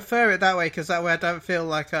 I prefer it that way because that way I don't feel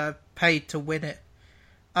like I paid to win it.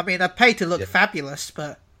 I mean, I paid to look fabulous,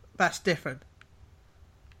 but that's different.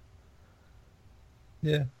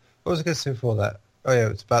 Yeah. What was I going to say before that? Oh yeah,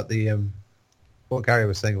 it's about the what Gary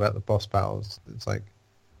was saying about the boss battles. It's like,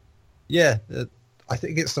 yeah, I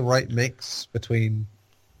think it's the right mix between,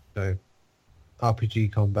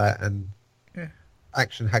 RPG combat and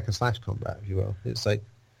action hack and slash combat, if you will. It's like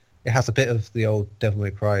it has a bit of the old Devil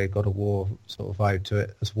May Cry, God of War sort of vibe to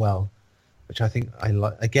it as well, which I think I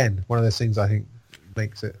like. Again, one of those things I think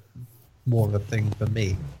makes it more of a thing for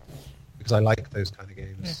me because I like those kind of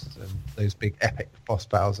games, those big epic boss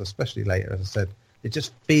battles, especially later. As I said, they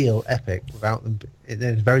just feel epic without them in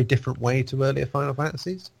a very different way to earlier Final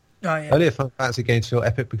Fantasies. Oh, yeah. Earlier Final Fantasy games feel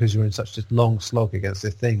epic because you're in such a long slog against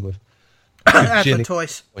this thing with Advent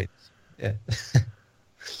toys. Points. Yeah.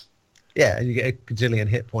 Yeah, and you get a gajillion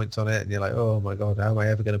hit points on it, and you're like, oh my god, how am I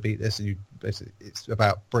ever going to beat this? And you basically, it's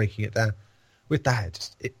about breaking it down. With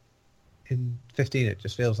that, in 15, it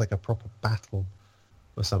just feels like a proper battle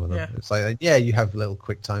for some of them. Yeah. It's like, you have little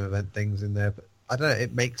quick time event things in there, but I don't know,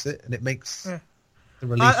 it makes it, and it makes the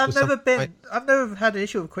release. I've never had an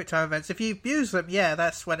issue with quick time events. If you abuse them,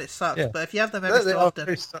 that's when it sucks. Yeah. But if you have them every so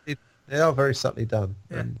often, they are very subtly done.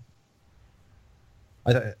 Yeah. And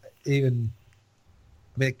I don't even.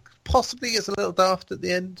 I mean, it possibly it's a little daft at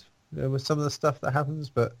the end with some of the stuff that happens,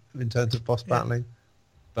 but in terms of boss battling,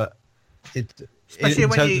 but especially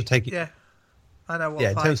when you taking, I know what. Yeah,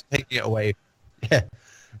 in terms of taking it away,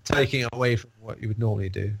 taking it away from what you would normally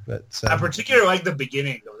do. But I particularly like the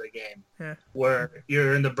beginning of the game, where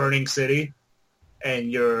you're in the burning city,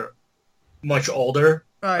 and you're much older,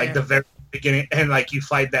 the very beginning, and like you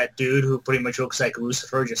fight that dude who pretty much looks like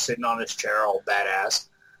Lucifer, just sitting on his chair, all badass.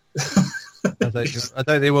 I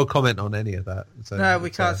don't think we'll comment on any of that. So, no, we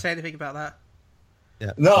can't say anything about that.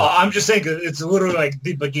 Yeah. No, I'm just saying it's literally like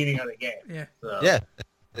the beginning of the game. Yeah.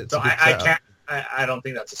 So I can't. I don't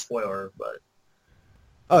think that's a spoiler, but.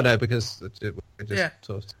 Oh no, because we're just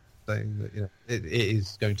sort of saying that it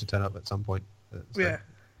is going to turn up at some point. So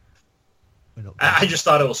I just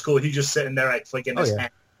thought it was cool. He just sitting there like flicking his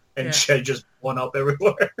hand and shit just blown up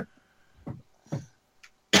everywhere.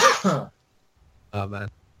 Oh man.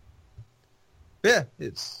 Yeah,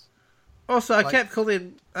 it's... Also, I kept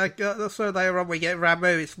calling... so later on we get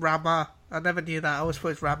Ramu, it's Rama. I never knew that. I always thought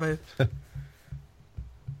it's Ramu.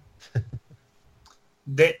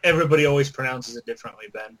 Everybody always pronounces it differently,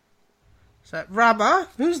 Ben. So, Rama?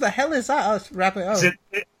 Who's the hell is that? Oh, it's Ramu. Oh.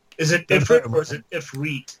 Is it Ifrit or is it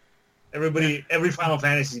Ifrit? Every Final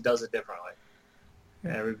Fantasy does it differently.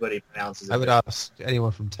 Yeah. Everybody pronounces it. I would ask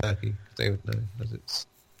anyone from Turkey, because they would know, because it's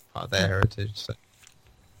part of their heritage, so...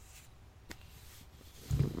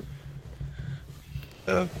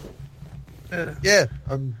 I'm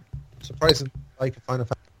surprised I like a Final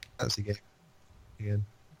Fantasy game again.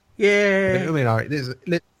 Yeah. I mean, all right,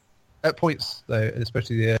 at points though,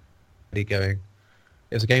 especially the early going,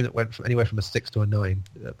 it was a game that went from anywhere from a 6 to a 9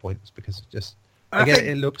 at points because it just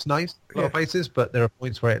it looks nice a lot of places, but there are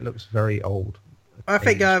points where it looks very old. I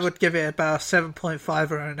think I would give it about a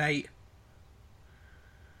 7.5 or an 8.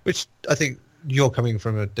 Which I think you're coming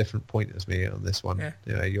from a different point as me on this one.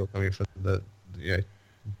 Yeah. You're coming from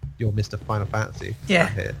you're Mr. Final Fantasy. Yeah.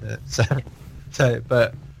 Here. So,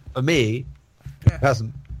 but for me, I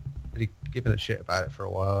hasn't really given a shit about it for a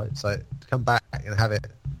while. It's like to come back and have it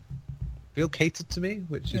feel catered to me,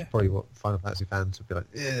 which is probably what Final Fantasy fans would be like.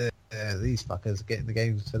 Yeah, these fuckers are getting the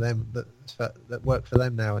games for them that work for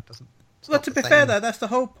them now. It doesn't. Well, to be fair though, that's the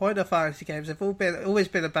whole point of fantasy games. They've always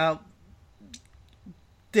been about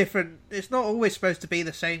different. It's not always supposed to be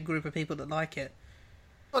the same group of people that like it.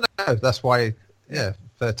 Oh no, that's why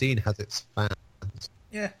 13 has its fans.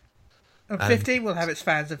 Yeah, and 15 will have its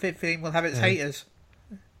fans, and 15 will have its haters.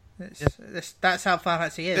 That's how Final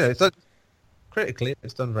Fantasy is. Yeah, it's done, critically,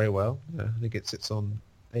 it's done very well. I think it sits on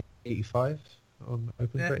 85 on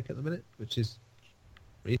OpenCritic at the minute, which is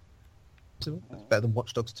reasonable. It's better than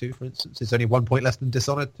Watch Dogs 2, for instance. It's only 1 point less than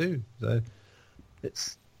Dishonored 2, so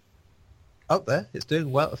it's up there. It's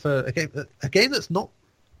doing well for a game that's not.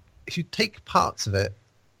 If you take parts of it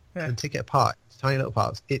and take it apart, tiny little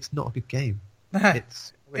parts, it's not a good game.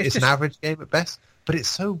 It's just an average game at best, but it's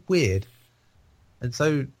so weird and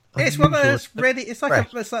so. It's one of those really. It's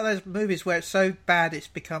like those movies where it's so bad it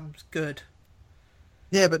becomes good.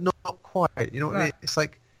 Yeah, but not quite. You know what I mean? It's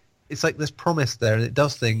like it's like there's promise there, and it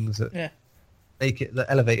does things that that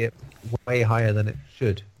elevate it way higher than it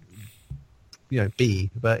should, be.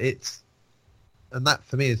 But and that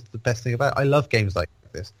for me is the best thing about it. I love games like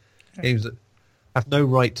this, games that have no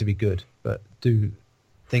right to be good, but do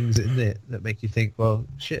things in it that make you think, well,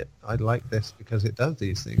 shit, I like this because it does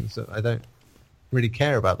these things. So I don't really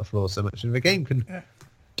care about the flaws so much. And if a game can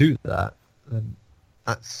do that, then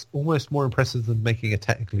that's almost more impressive than making a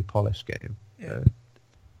technically polished game. Yeah.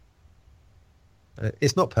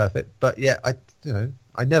 It's not perfect, but yeah,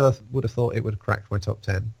 I never would have thought it would have cracked my top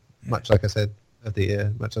 10. Much like I said of the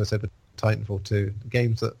year, much like I said with Titanfall 2,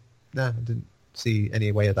 games that I didn't see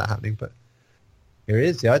any way of that happening, but here it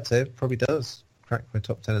is. Yeah, I'd say it probably does crack my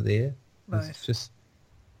top 10 of the year. Nice. It's just,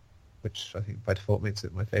 which I think by default makes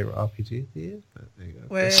it my favourite RPG of the year. But there you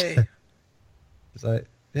go. Way. It's like,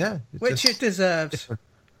 yeah. Which it deserves. Different.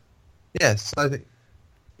 Yes, I think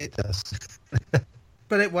it does.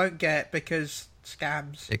 But it won't get because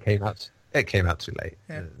scams. It came out too late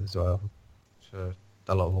as well. For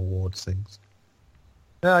a lot of awards things.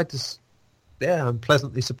 Yeah, I'm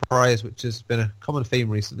pleasantly surprised, which has been a common theme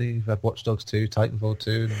recently. We've had Watch Dogs 2, Titanfall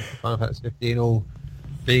 2, and Final Fantasy 15 all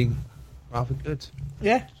being rather good.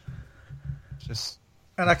 Yeah.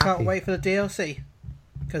 And I can't happy. wait for the DLC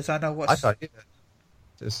because I know what's. I can't either.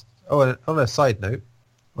 And on a side note,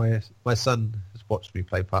 my son has watched me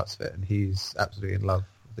play parts of it, and he's absolutely in love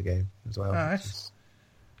with the game as well. Nice.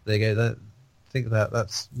 There you go. I think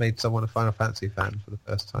that's made someone a Final Fantasy fan for the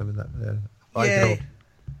first time in that 5-year-old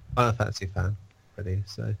Final Fantasy fan already.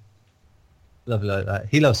 So lovely like that.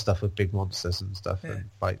 He loves stuff with big monsters and stuff and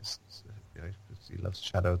fights. He loves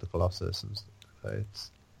Shadow of the Colossus and stuff.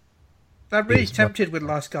 So I'm really tempted with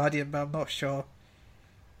Last Guardian, but I'm not sure.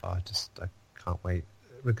 I can't wait.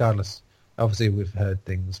 Regardless, obviously we've heard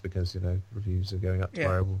things because reviews are going up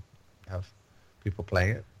tomorrow. We'll have people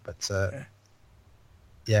playing it, but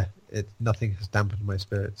nothing has dampened my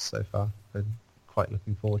spirits so far. I've been quite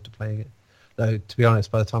looking forward to playing it. Though, to be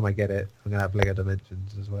honest, by the time I get it, I'm going to have Lego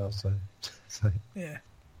Dimensions as well. So yeah,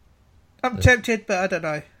 I'm tempted, but I don't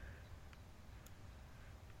know.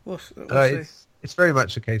 We'll see. It's very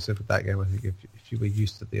much a case of that game. I think if you were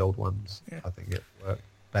used to the old ones, I think it worked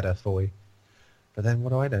better for you. But then what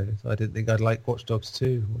do I know? I didn't think I'd like Watch Dogs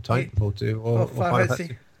 2 or Titanfall 2 or Final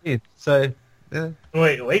Fantasy 15. So, yeah.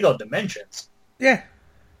 Wait, Lego Dimensions? Yeah.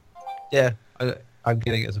 Yeah, I'm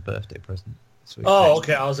getting it as a birthday present this week. Oh,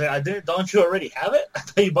 okay. I was like, don't you already have it? I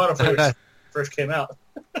thought you bought it when it first came out.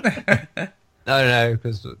 No,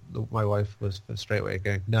 because my wife was straight away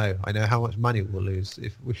going, no, I know how much money we'll lose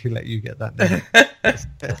if we let you get that now.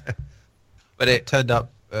 But it turned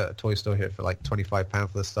up at a toy store here for like £25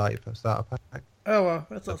 for the starter pack. Oh, well,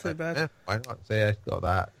 that's not so bad. Yeah, why not? So yeah, got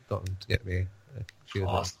that. Got them to get me a few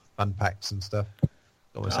of the fun packs and stuff.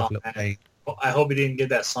 Got myself a little paint. I hope you didn't get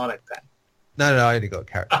that Sonic pack. No, I only got a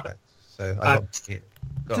character pack. So I got to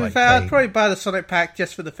be fair, I'd probably buy the Sonic pack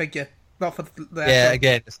just for the figure, not for the yeah,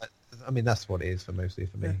 again, it's that's what it is for mostly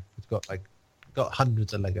for me. Yeah. It's got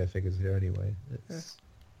hundreds of Lego figures here anyway.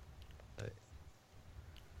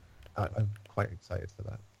 I'm quite excited for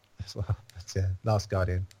that as well. But yeah, Last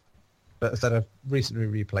Guardian. But instead, I've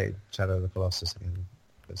recently replayed Shadow of the Colossus again.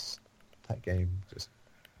 Because that game just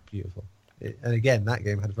beautiful. And again, that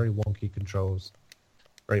game had very wonky controls,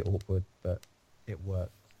 very awkward, but it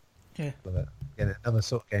worked. Yeah. Love it. Again, another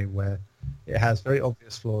sort of game where it has very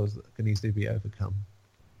obvious flaws that can easily be overcome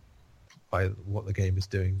by what the game is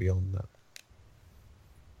doing beyond that.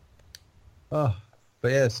 Oh,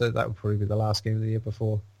 but yeah, so that would probably be the last game of the year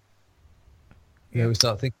before we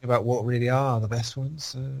start thinking about what really are the best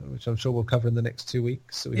ones, which I'm sure we'll cover in the next 2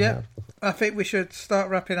 weeks. So I think we should start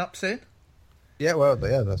wrapping up soon. Yeah, well,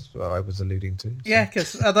 that's what I was alluding to. So. Yeah,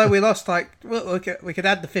 because although we lost we could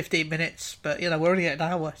add the 15 minutes, but we're already at an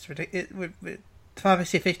hour. It's ridiculous.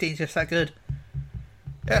 Fantasy 15 is just that good.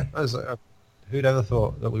 Yeah, I was like, who'd ever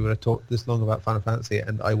thought that we would have talked this long about Final Fantasy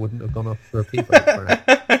and I wouldn't have gone off for a pee break for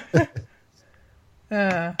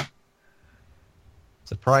it?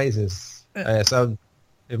 Surprises. So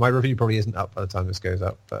my review probably isn't up by the time this goes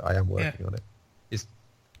up, but I am working on it.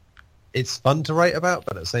 It's fun to write about,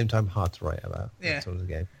 but at the same time hard to write about. Yeah. That sort of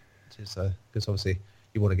game. Because obviously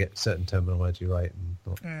you want to get certain terminology right and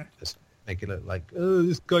not just make it look like, oh,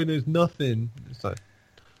 this guy knows nothing. It's like,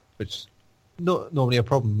 which not normally a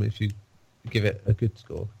problem if you give it a good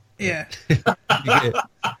score. Yeah.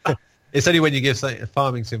 It's only when you give something a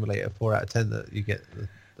farming simulator 4 out of 10 that you get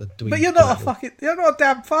the dweeb. But you're not you're not a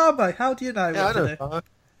damn farmer. How do you know? Yeah,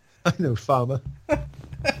 I know farmer.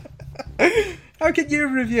 How can you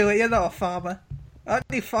review it? You're not a farmer.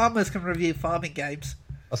 Only farmers can review farming games.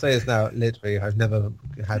 I'll say this now. Literally, I've never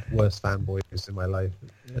had worse fanboys in my life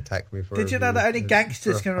attack me for. Did you know that only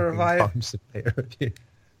gangsters can revive? Review.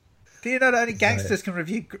 Do you know that only gangsters can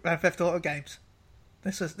review Grand Theft Auto games?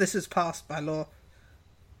 This is passed by law.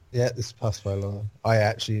 Yeah, this is passed by law. I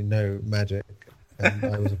actually know magic, and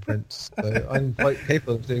I was a prince, so I'm quite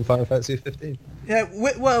capable of doing Final Fantasy 15. Yeah,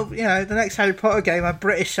 well, you know, the next Harry Potter game, I'm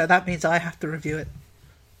British, so that means I have to review it.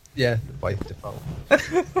 Yeah, by default.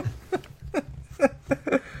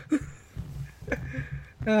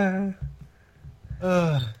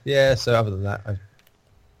 Yeah, so other than that, I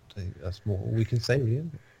think that's more we can say, really.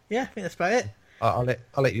 Isn't it? Yeah, I think that's about it. I'll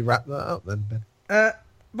let you wrap that up then, Ben.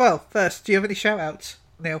 Well, first, do you have any shout-outs,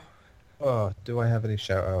 Neil? Oh, do I have any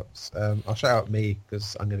shout-outs? I'll shout out me,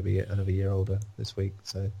 because I'm going to be another year older this week.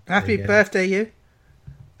 So Happy birthday, you.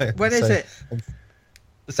 When is it?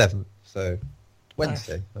 The 7th, so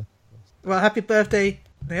Wednesday. Nice. Well, happy birthday,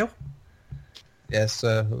 Neil. Yes,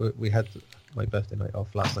 we had my birthday night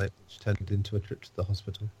off last night, which turned into a trip to the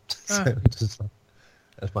hospital. So just,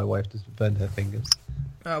 as my wife just burned her fingers.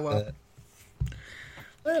 Oh, well.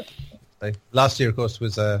 Last year, of course,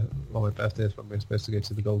 was on my birthday when we were supposed to go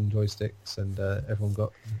to the Golden Joysticks, and everyone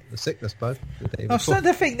got the sickness bug the day before. I'm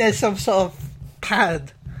starting to think there's some sort of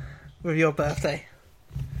pattern with your birthday.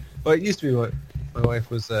 Well, it used to be my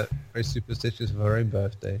wife was very superstitious of her own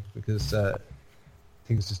birthday because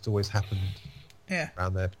things just always happened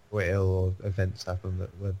around there. Or ill or events happened that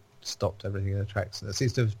were stopped everything in the tracks. And it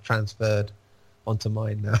seems to have transferred onto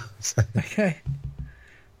mine now. So. Okay.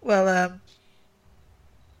 Well,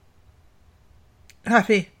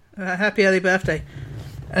 happy early birthday.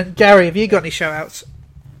 And Gary, have you got any shout-outs?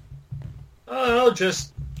 Oh,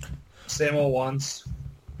 just same old ones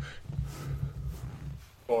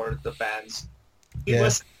for the fans. Keep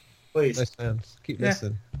listening, please. Nice fans. Keep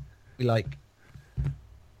listening. We like.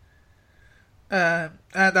 And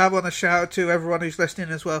I want to shout out to everyone who's listening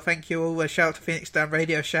as well. Thank you all. A shout out to Phoenix Down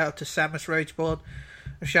Radio. A shout out to Samus Rageboard.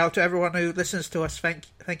 A shout out to everyone who listens to us. Thank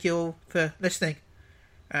you all for listening.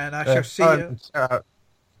 And I shall see you. Shout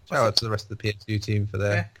out to the rest of the PSU team for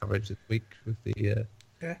their coverage this week with the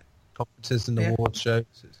conferences and awards shows.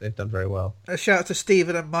 They've done very well. A shout out to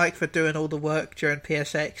Stephen and Mike for doing all the work during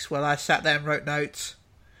PSX while I sat there and wrote notes.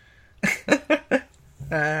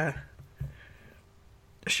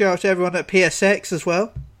 Shout out to everyone at PSX as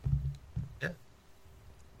well. Yeah.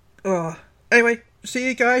 Oh, anyway, see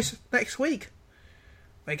you guys next week.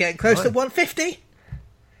 We're getting close to 150.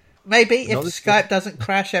 Maybe if Skype doesn't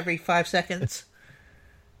crash every 5 seconds.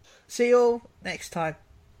 See you all next time.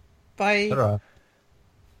 Bye. Ta-ra.